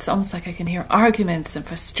 you know, it's almost like I can hear arguments and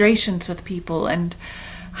frustrations with people, and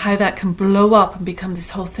how that can blow up and become this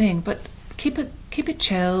whole thing. But keep it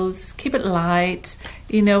chilled, keep it light,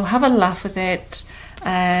 you know, have a laugh with it.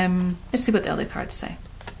 Let's see what the other cards say.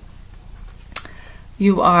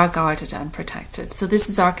 You are guarded and protected. So this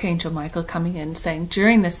is Archangel Michael coming in saying,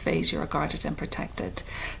 during this phase, you are guarded and protected.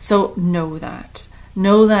 So know that.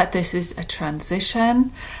 Know that this is a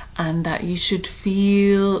transition, and that you should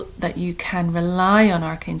feel that you can rely on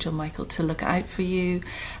Archangel Michael to look out for you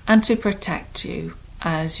and to protect you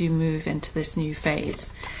as you move into this new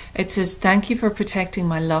phase. It says, thank you for protecting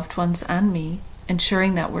my loved ones and me,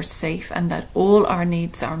 ensuring that we're safe and that all our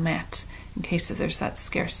needs are met in case there's that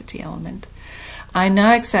scarcity element. I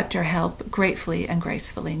now accept your help gratefully and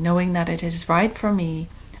gracefully, knowing that it is right for me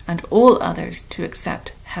and all others to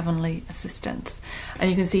accept heavenly assistance. And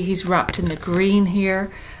you can see he's wrapped in the green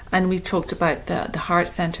here, and we talked about the heart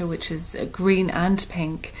center, which is green and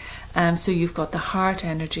pink. So you've got the heart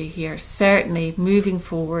energy here, certainly moving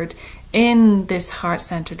forward in this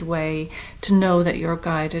heart-centered way, to know that you're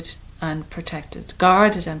guided and protected,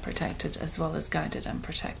 guarded and protected, as well as guided and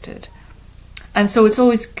protected. And so it's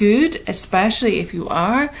always good, especially if you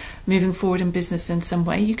are moving forward in business in some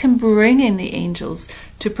way, you can bring in the angels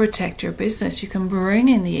to protect your business. You can bring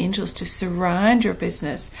in the angels to surround your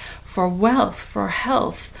business for wealth, for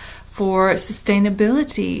health, for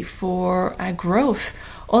sustainability, for growth,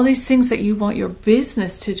 all these things that you want your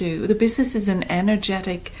business to do. The business is an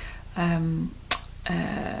energetic,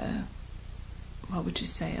 what would you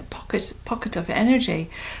say, a pocket of energy,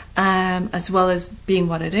 as well as being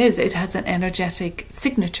what it is. It has an energetic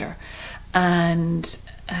signature, and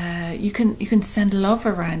you can send love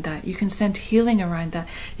around that. You can send healing around that.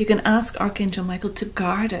 You can ask Archangel Michael to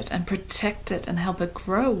guard it and protect it and help it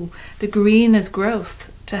grow. The green is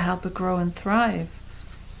growth, to help it grow and thrive.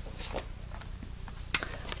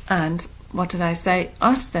 And what did I say?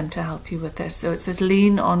 Ask them to help you with this. So it says,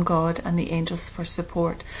 lean on God and the angels for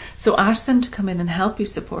support. So ask them to come in and help you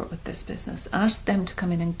support with this business. Ask them to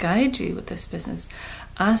come in and guide you with this business.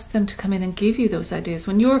 Ask them to come in and give you those ideas.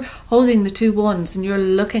 When you're holding the 2 wands and you're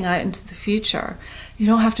looking out into the future, you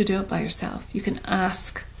don't have to do it by yourself. You can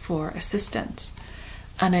ask for assistance.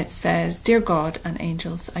 And it says, dear God and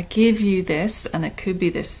angels, I give you this, and it could be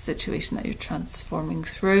this situation that you're transforming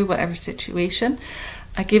through, whatever situation.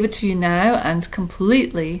 I give it to you now and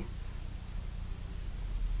completely.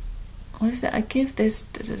 What is it? I give this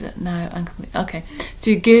now and completely. Okay,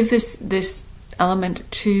 so you give this element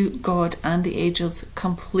to God and the angels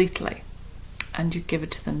completely, and you give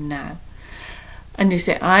it to them now. And you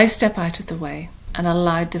say, I step out of the way and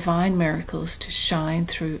allow divine miracles to shine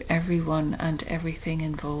through everyone and everything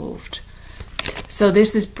involved. So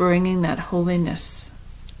this is bringing that holiness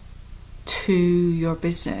to your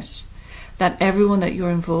business. that everyone that you're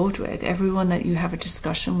involved with, everyone that you have a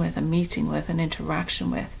discussion with, a meeting with, an interaction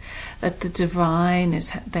with, that the divine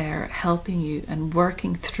is there helping you and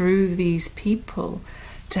working through these people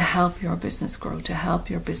to help your business grow, to help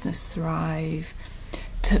your business thrive,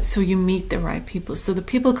 so you meet the right people. So the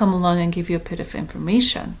people come along and give you a bit of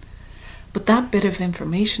information, but that bit of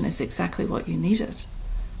information is exactly what you needed.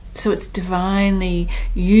 So it's the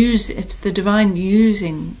divine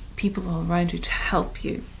using people all around you to help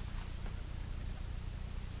you.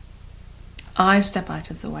 I step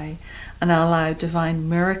out of the way and I allow divine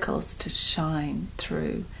miracles to shine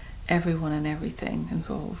through everyone and everything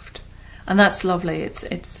involved. And that's lovely.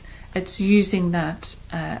 It's using that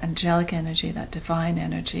angelic energy, that divine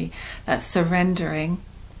energy, that surrendering.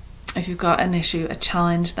 If you've got an issue, a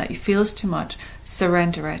challenge that you feel is too much,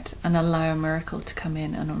 surrender it and allow a miracle to come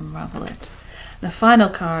in and unravel it. The final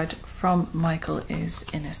card from Michael is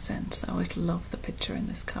Innocence. I always love the picture in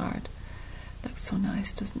this card. Looks so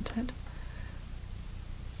nice, doesn't it?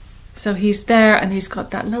 So he's there and he's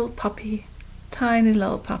got that little puppy, tiny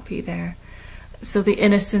little puppy there. So the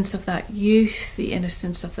innocence of that youth, the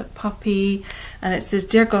innocence of the puppy. And it says,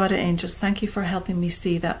 Dear God and angels, thank you for helping me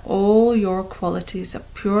see that all your qualities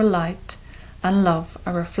of pure light and love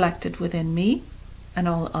are reflected within me and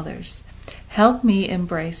all others. Help me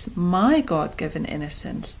embrace my God-given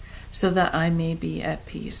innocence so that I may be at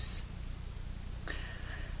peace.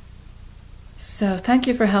 So thank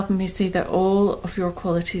you for helping me see that all of your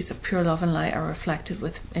qualities of pure love and light are reflected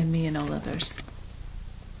within me and all others.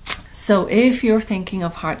 So if you're thinking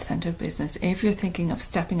of heart-centered business, if you're thinking of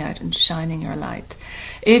stepping out and shining your light,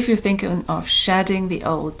 if you're thinking of shedding the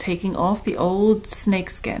old, taking off the old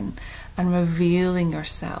snakeskin and revealing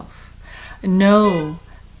yourself, know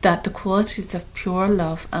that the qualities of pure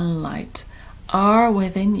love and light are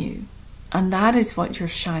within you. And that is what you're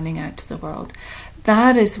shining out to the world.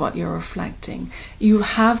 That is what you're reflecting. You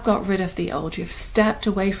have got rid of the old. You've stepped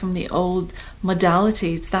away from the old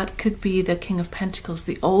modalities. That could be the King of Pentacles,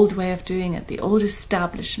 the old way of doing it, the old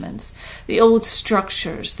establishments, the old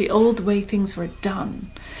structures, the old way things were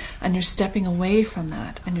done. And you're stepping away from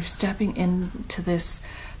that and you're stepping into this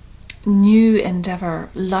new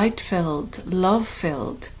endeavor, light-filled,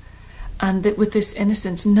 love-filled, and that with this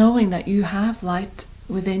innocence, knowing that you have light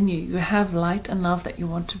within you, you have light and love that you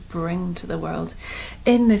want to bring to the world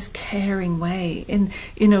in this caring way.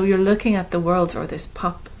 You're looking at the world, or this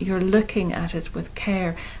pup, you're looking at it with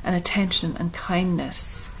care and attention and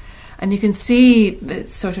kindness, and you can see the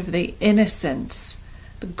sort of the innocence,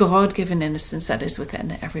 the God-given innocence that is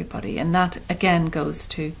within everybody. And that again goes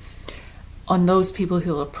to on those people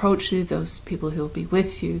who will approach you, those people who will be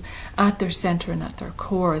with you. At their center and at their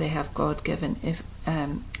core, they have God-given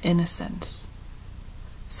innocence.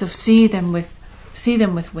 So see them with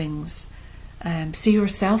wings. See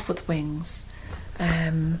yourself with wings.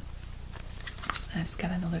 Let's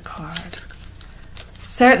get another card.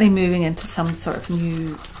 Certainly moving into some sort of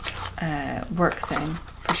new work thing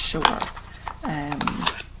for sure.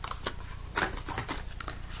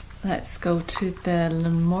 Let's go to the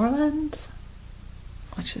Lenormand,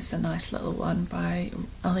 which is a nice little one by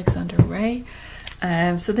Alexandar Ray.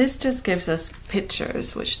 So this just gives us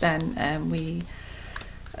pictures, which then we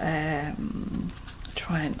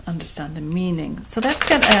try and understand the meaning. So let's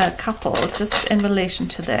get a couple just in relation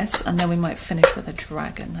to this, and then we might finish with a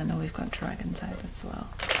dragon. I know we've got dragons out as well.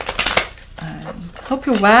 Hope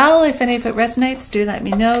you're well. If any of it resonates, do let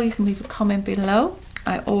me know. You can leave a comment below.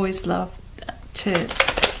 I always love to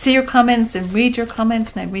see your comments and read your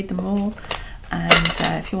comments, and I read them all.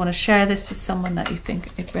 And if you want to share this with someone that you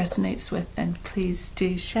think it resonates with, then please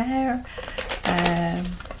do share.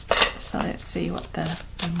 So let's see what the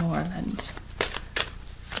Lenormand,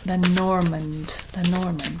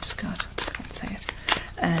 God, I can't say it.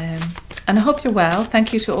 And I hope you're well.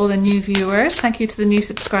 Thank you to all the new viewers. Thank you to the new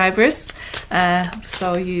subscribers.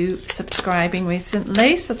 Saw you subscribing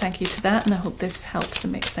recently, so thank you to that. And I hope this helps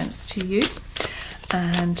and makes sense to you.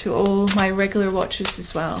 And to all my regular watchers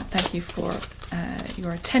as well, thank you for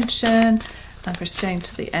your attention and for staying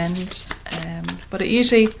to the end. But it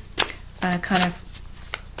usually kind of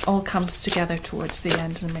all comes together towards the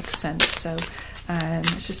end and makes sense. So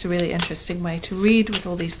it's just a really interesting way to read with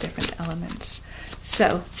all these different elements.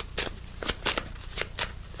 So,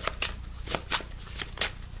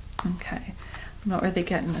 okay, I'm not really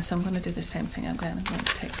getting this. I'm going to do the same thing again. I'm going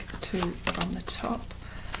to take two from the top.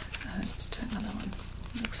 Let's do another one.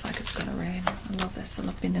 Looks like it's going to rain. I love this. I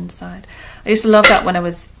love being inside. I used to love that when I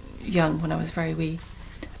was young, when I was very wee.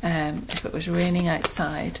 If it was raining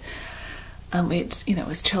outside, And we'd, you know,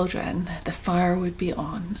 as children, the fire would be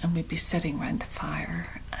on and we'd be sitting around the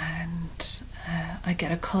fire, and I'd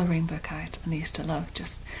get a colouring book out, and I used to love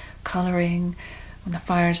just colouring when the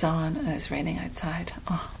fire's on and it's raining outside.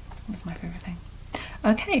 Oh, it was my favourite thing.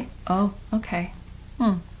 Okay, oh, okay.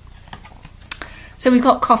 So we've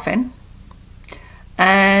got coffin.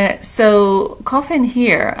 So coffin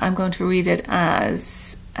here, I'm going to read it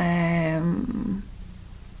as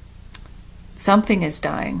something is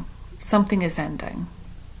dying. Something is ending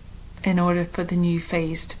in order for the new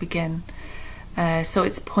phase to begin. So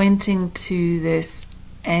it's pointing to this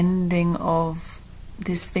ending of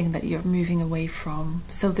this thing that you're moving away from.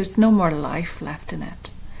 So there's no more life left in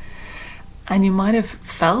it. And you might have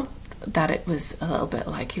felt that it was a little bit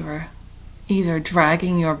like you were either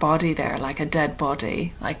dragging your body there like a dead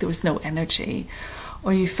body, like there was no energy,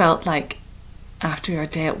 or you felt like after your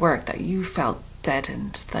day at work that you felt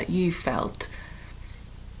deadened, that you felt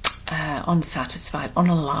unsatisfied,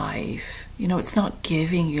 unalive. You know, it's not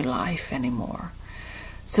giving you life anymore.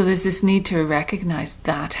 So there's this need to recognize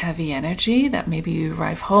that heavy energy, that maybe you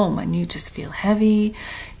arrive home and you just feel heavy,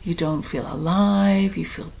 you don't feel alive, you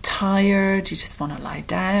feel tired, you just want to lie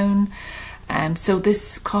down. So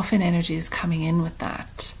this coffin energy is coming in with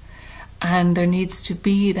that. And there needs to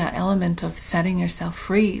be that element of setting yourself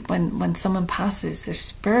free. When someone passes, their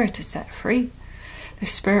spirit is set free. Their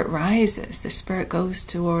spirit rises, their spirit goes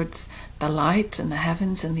towards the light and the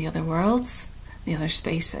heavens and the other worlds, the other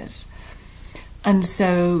spaces. And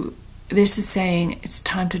so this is saying it's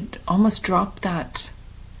time to almost drop that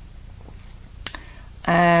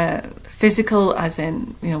physical, as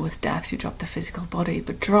in, you know, with death you drop the physical body,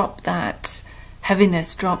 but drop that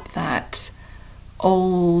heaviness, drop that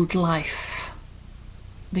old life,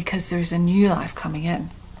 because there's a new life coming in.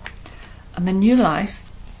 And the new life,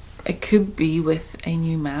 it could be with a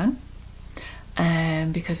new man,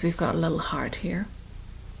 because we've got a little heart here.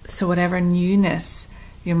 So whatever newness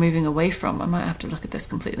you're moving away from, I might have to look at this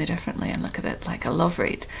completely differently and look at it like a love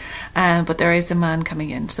read. But there is a man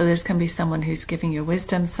coming in. So this can be someone who's giving you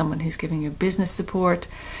wisdom, someone who's giving you business support.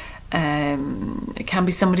 It can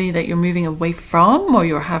be somebody that you're moving away from, or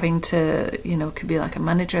you're having to, you know, it could be like a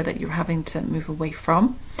manager that you're having to move away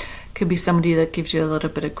from. It could be somebody that gives you a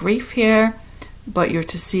little bit of grief here, but you're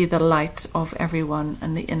to see the light of everyone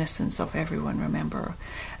and the innocence of everyone, remember.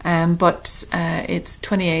 But it's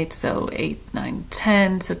 28, so 8, 9,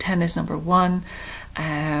 10. So 10 is number 1.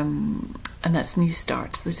 And that's new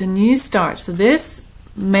start. So there's a new start. So this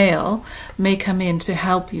male may come in to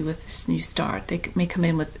help you with this new start. They may come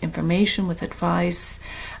in with information, with advice.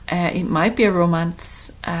 It might be a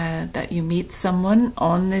romance, that you meet someone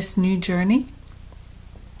on this new journey.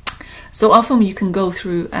 So often you can go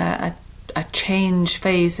through a change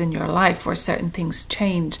phase in your life where certain things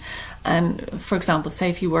change. And for example, say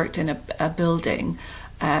if you worked in a building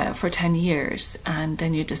for 10 years and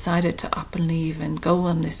then you decided to up and leave and go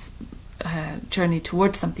on this journey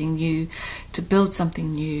towards something new, to build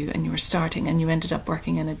something new, and you were starting and you ended up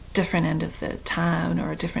working in a different end of the town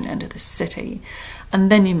or a different end of the city,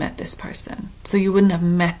 and then you met this person. So you wouldn't have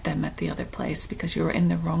met them at the other place because you were in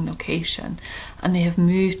the wrong location, and they have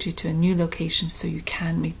moved you to a new location so you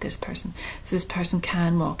can meet this person. So this person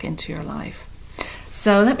can walk into your life.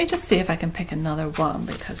 So let me just see if I can pick another one,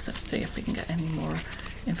 because let's see if we can get any more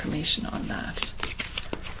information on that.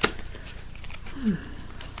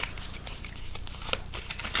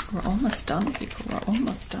 We're almost done, people. We're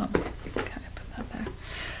almost done. Okay, put that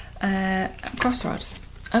there. Crossroads.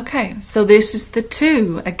 Okay, so this is the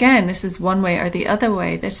 2. Again, this is one way or the other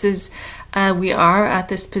way. This is, we are at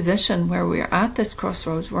this position where we're at this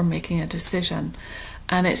crossroads. We're making a decision.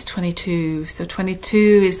 And it's 22. So 22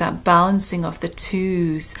 is that balancing of the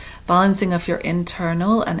 2s, balancing of your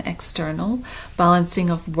internal and external, balancing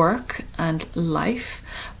of work and life,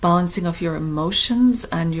 balancing of your emotions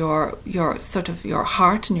and your sort of your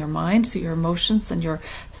heart and your mind, so your emotions and your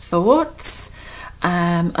thoughts,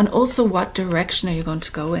 and also what direction are you going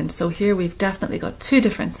to go in. So here we've definitely got 2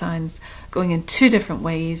 different signs going in 2 different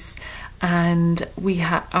ways. And we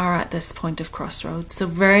are at this point of crossroads. So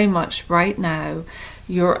very much right now,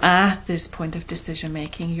 you're at this point of decision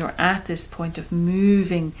making. You're at this point of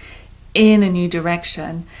moving in a new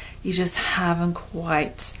direction. You just haven't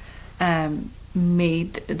quite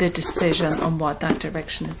made the decision on what that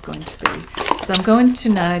direction is going to be. So I'm going to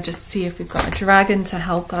now just see if we've got a dragon to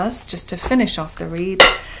help us, just to finish off the read.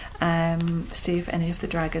 See if any of the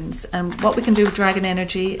dragons. And what we can do with dragon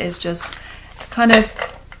energy is just kind of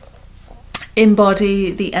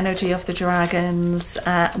embody the energy of the dragons.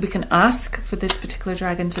 We can ask for this particular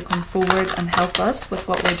dragon to come forward and help us with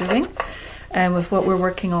what we're doing and with what we're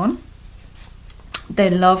working on. they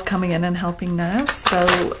love coming in and helping now. So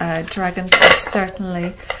dragons are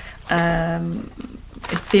certainly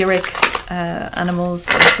etheric animals,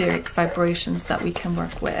 etheric vibrations that we can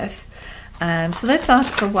work with. So let's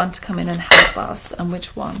ask for one to come in and help us, and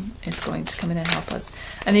which one is going to come in and help us.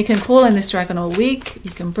 And you can call in this dragon all week.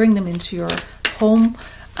 You can bring them into your home,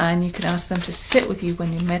 and you can ask them to sit with you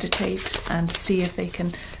when you meditate and see if they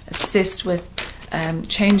can assist with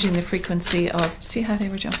changing the frequency of, see how they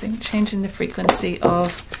were jumping, changing the frequency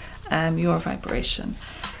of your vibration.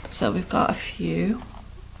 So we've got a few.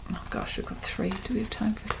 Oh gosh, we've got 3. Do we have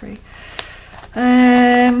time for 3?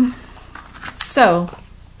 So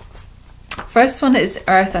first one is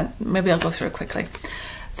earth, and maybe I'll go through it quickly.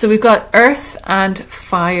 So we've got earth and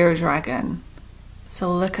fire dragon.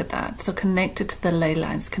 So look at that. So connected to the ley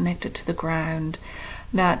lines, connected to the ground,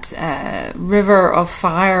 that river of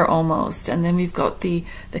fire almost. And then we've got the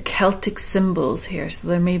Celtic symbols here. So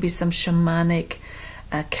there may be some shamanic,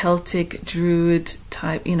 Celtic druid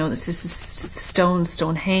type, you know, this is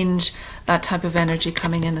Stonehenge, that type of energy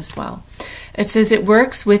coming in as well. It says it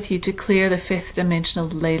works with you to clear the 5th dimensional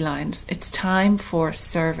ley lines. It's time for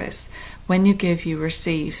service. When you give, you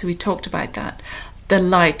receive. So we talked about that. The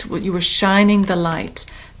light, you were shining the light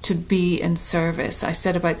to be in service. I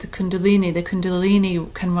said about the Kundalini. The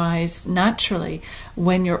Kundalini can rise naturally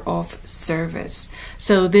when you're of service.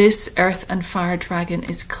 So this earth and fire dragon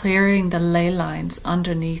is clearing the ley lines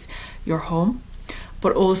underneath your home,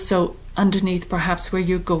 but also underneath perhaps where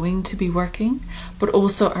you're going to be working, but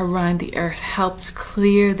also around the earth. Helps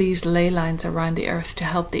clear these ley lines around the earth to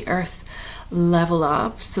help the earth level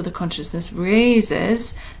up, so the consciousness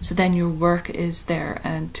raises, so then your work is there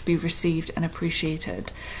and to be received and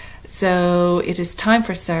appreciated. So it is time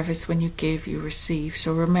for service. When you give, you receive.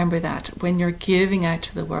 So remember that when you're giving out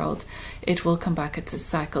to the world, it will come back. It's a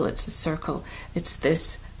cycle, it's a circle. It's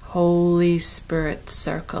this Holy Spirit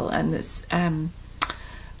circle, and this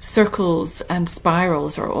circles and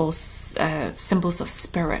spirals are all symbols of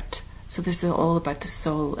spirit. So this is all about the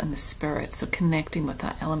soul and the spirit, so connecting with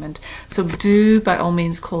that element. So do by all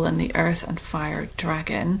means call in the earth and fire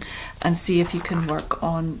dragon and see if you can work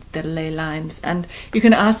on the ley lines. And you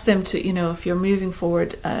can ask them to, you know, if you're moving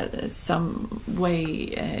forward some way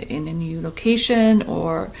in a new location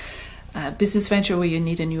or a business venture where you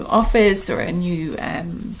need a new office or a new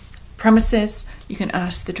premises, you can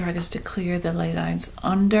ask the dragons to clear the ley lines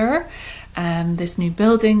under this new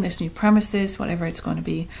building, this new premises, whatever it's going to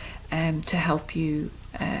be, to help you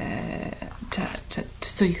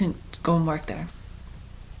so you can go and work there.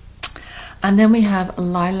 And then we have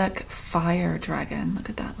lilac fire dragon. Look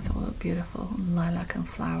at that, with all the beautiful lilac and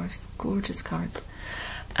flowers. Gorgeous cards.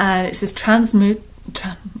 And it says transmutes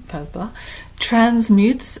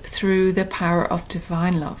through the power of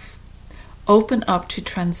divine love. Open up to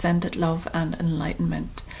transcendent love and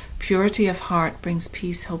enlightenment. Purity of heart brings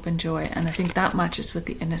peace, hope and joy. And I think that matches with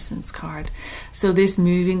the innocence card. So this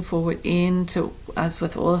moving forward into, as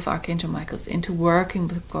with all of Archangel Michael's, into working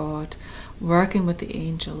with God, working with the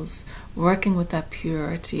angels, working with that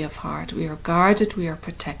purity of heart. We are guarded, we are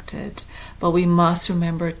protected, but we must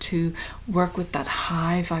remember to work with that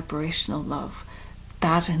high vibrational love,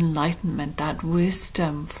 that enlightenment, that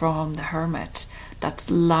wisdom from the hermit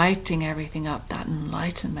that's lighting everything up, that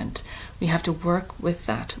enlightenment. We have to work with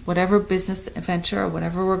that. Whatever business venture or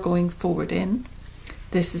whatever we're going forward in,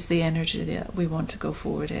 this is the energy that we want to go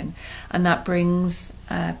forward in. And that brings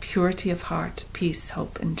purity of heart, peace,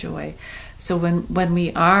 hope and joy. So when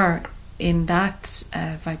we are in that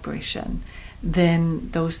vibration, then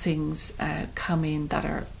those things come in that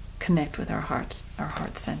are connect with our hearts, are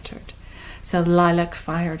heart-centered. So lilac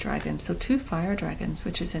fire dragon. So 2 fire dragons,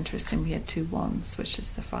 which is interesting. We had 2 wands, which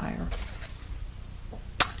is the fire.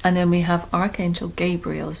 And then we have Archangel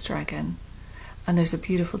Gabriel's dragon. And there's a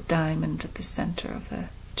beautiful diamond at the center of the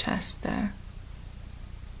chest there.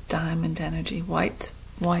 Diamond energy, white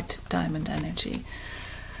diamond energy.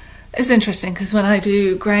 It's interesting because when I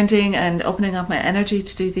do grounding and opening up my energy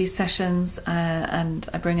to do these sessions, and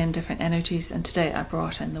I bring in different energies, and today I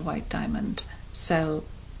brought in the white diamond. So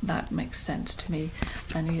that makes sense to me.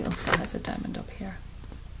 And he also has a diamond up here.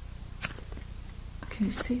 Can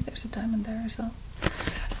you see? There's a diamond there as well.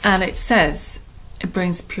 And it says it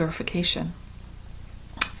brings purification.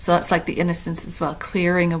 So that's like the innocence as well,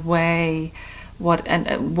 clearing away what,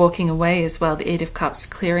 and walking away as well. The 8 of Cups,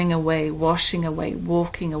 clearing away, washing away,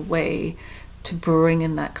 walking away, to bring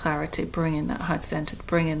in that clarity, bring in that heart-centered,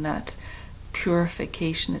 bring in that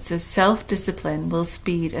purification. It says self-discipline will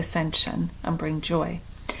speed ascension and bring joy.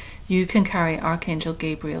 You can carry Archangel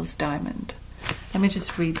Gabriel's diamond. Let me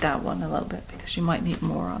just read that one a little bit because you might need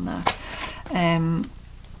more on that.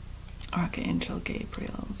 Archangel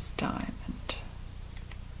Gabriel's diamond.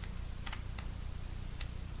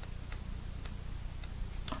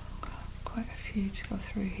 Quite a few to go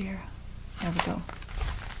through here. There we go.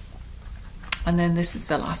 And then this is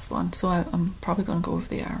the last one, so I'm probably going to go over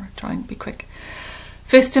the hour, try and be quick.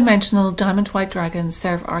 Fifth dimensional diamond white dragons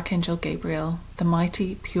serve Archangel Gabriel, the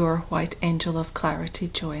mighty, pure white angel of clarity,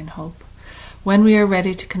 joy and hope. When we are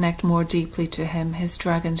ready to connect more deeply to him, his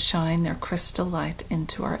dragons shine their crystal light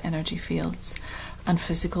into our energy fields and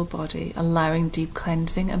physical body, allowing deep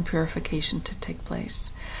cleansing and purification to take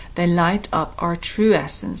place. They light up our true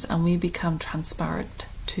essence and we become transparent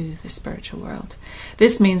to the spiritual world.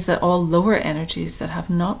 This means that all lower energies that have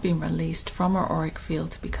not been released from our auric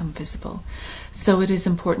field become visible. So it is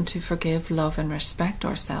important to forgive, love and respect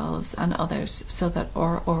ourselves and others so that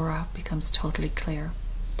our aura becomes totally clear.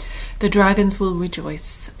 The dragons will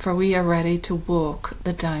rejoice, for we are ready to walk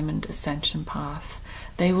the diamond ascension path.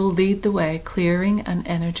 They will lead the way, clearing and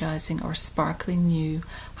energizing our sparkling new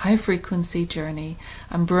high-frequency journey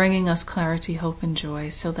and bringing us clarity, hope and joy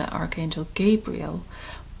so that Archangel Gabriel,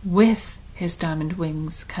 with his diamond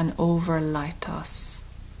wings, can overlight us.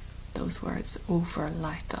 Those words,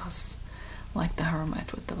 overlight us, like the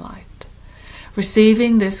hermit with the light.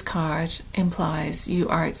 Receiving this card implies you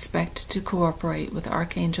are expected to cooperate with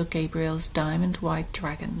Archangel Gabriel's diamond white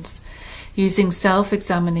dragons, using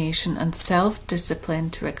self-examination and self-discipline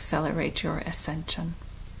to accelerate your ascension.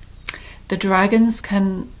 The dragons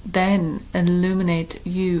can then illuminate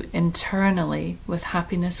you internally with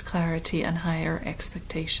happiness, clarity, and higher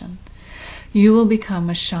expectation. You will become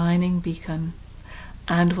a shining beacon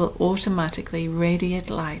and will automatically radiate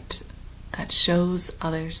light that shows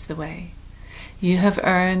others the way. You have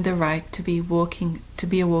earned the right to be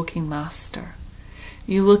a walking master.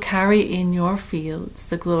 You will carry in your fields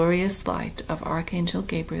the glorious light of Archangel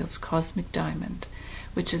Gabriel's cosmic diamond,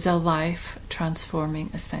 which is a life-transforming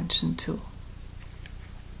ascension tool.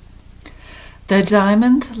 The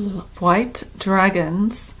diamond white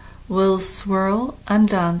dragons will swirl and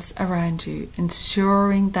dance around you,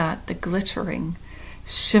 ensuring that the glittering,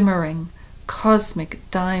 shimmering, cosmic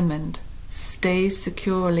diamond stays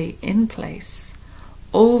securely in place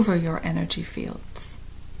over your energy fields.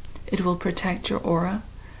 It will protect your aura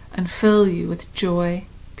and fill you with joy,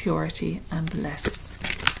 purity, and bliss.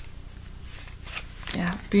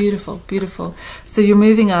 Yeah, beautiful, beautiful. So you're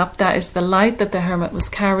moving up. That is the light that the hermit was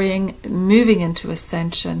carrying, moving into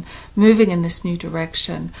ascension, moving in this new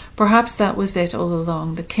direction. Perhaps that was it all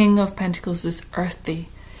along. The King of Pentacles is earthy.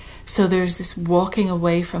 So there's this walking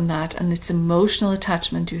away from that and this emotional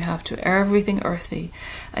attachment you have to everything earthy.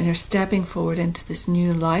 And you're stepping forward into this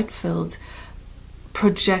new light-filled,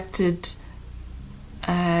 projected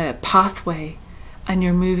pathway. And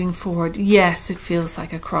you're moving forward. Yes, it feels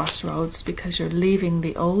like a crossroads because you're leaving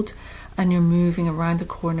the old and you're moving around the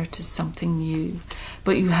corner to something new.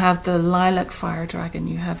 But you have the lilac fire dragon,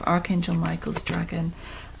 you have Archangel Michael's dragon,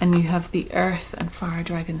 and you have the earth and fire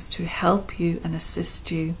dragons to help you and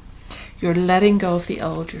assist you. You're letting go of the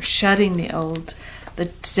old, you're shedding the old,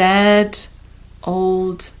 the dead,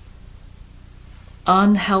 old,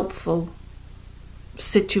 unhelpful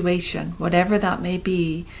situation, whatever that may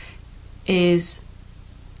be, is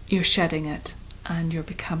you're shedding it and you're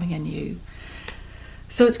becoming anew.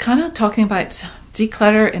 So it's kind of talking about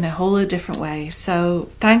declutter in a wholly different way. So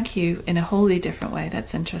thank you in a wholly different way.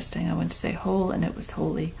 That's interesting. I went to say whole and it was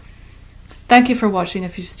holy. Thank you for watching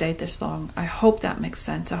if you've stayed this long. I hope that makes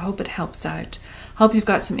sense. I hope it helps out. Hope you've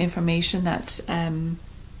got some information that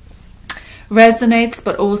resonates,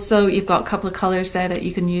 but also you've got a couple of colors there that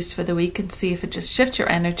you can use for the week and see if it just shifts your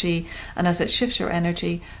energy. And as it shifts your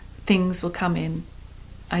energy, things will come in,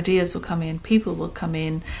 ideas will come in, people will come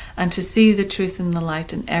in, and to see the truth and the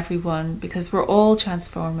light in everyone, because we're all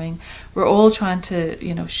transforming, we're all trying to,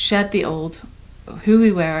 you know, shed the old, who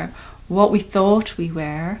we were, what we thought we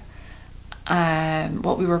were,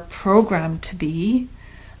 what we were programmed to be,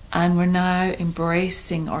 and we're now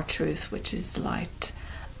embracing our truth, which is light.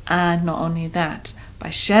 And not only that, by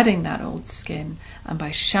shedding that old skin and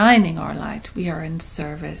by shining our light, we are in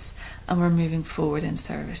service and we're moving forward in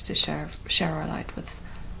service to share our light with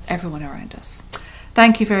everyone around us.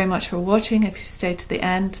 Thank you very much for watching. If you stayed to the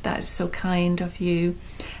end, that is so kind of you.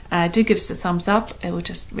 Do give us a thumbs up. It will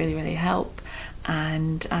just really, really help.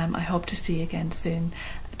 And I hope to see you again soon.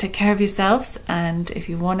 Take care of yourselves, and if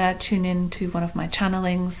you want to tune in to one of my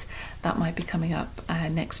channelings, that might be coming up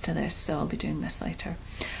next to this, so I'll be doing this later.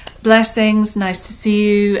 Blessings, nice to see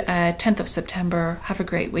you. 10th of September, have a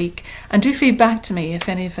great week, and do feedback to me if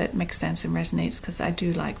any of it makes sense and resonates, because I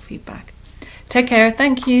do like feedback. Take care,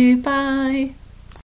 thank you, bye.